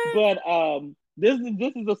 Yes. But this is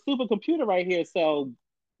a supercomputer right here. So,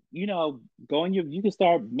 go in you can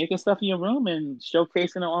start making stuff in your room and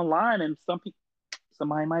showcasing it online, and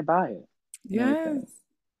somebody might buy it and Yes. everything.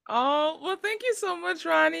 Oh, well, thank you so much,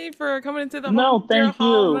 Ronnie, for coming into the home, No, dear thank you.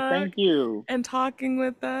 Hallmark, Thank you. and talking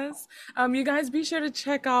with us. You guys be sure to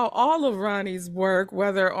check out all of Ronnie's work,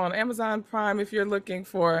 whether on Amazon Prime if you're looking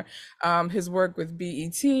for his work with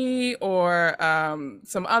BET or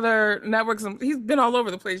some other networks. He's been all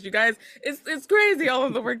over the place, you guys. It's crazy all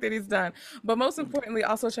of the work that he's done. But most importantly,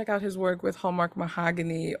 also check out his work with Hallmark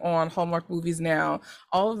Mahogany on Hallmark Movies Now.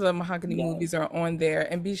 All of the Mahogany Yes. movies are on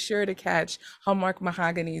there, and be sure to catch Hallmark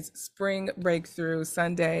Mahogany's Spring Breakthrough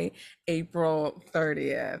Sunday, April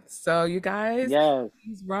 30th. So, you guys, Yes.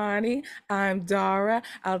 he's Ronnie. I'm Dara.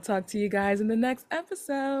 I'll talk to you guys in the next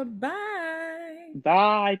episode. Bye.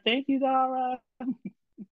 Bye. Thank you, Dara.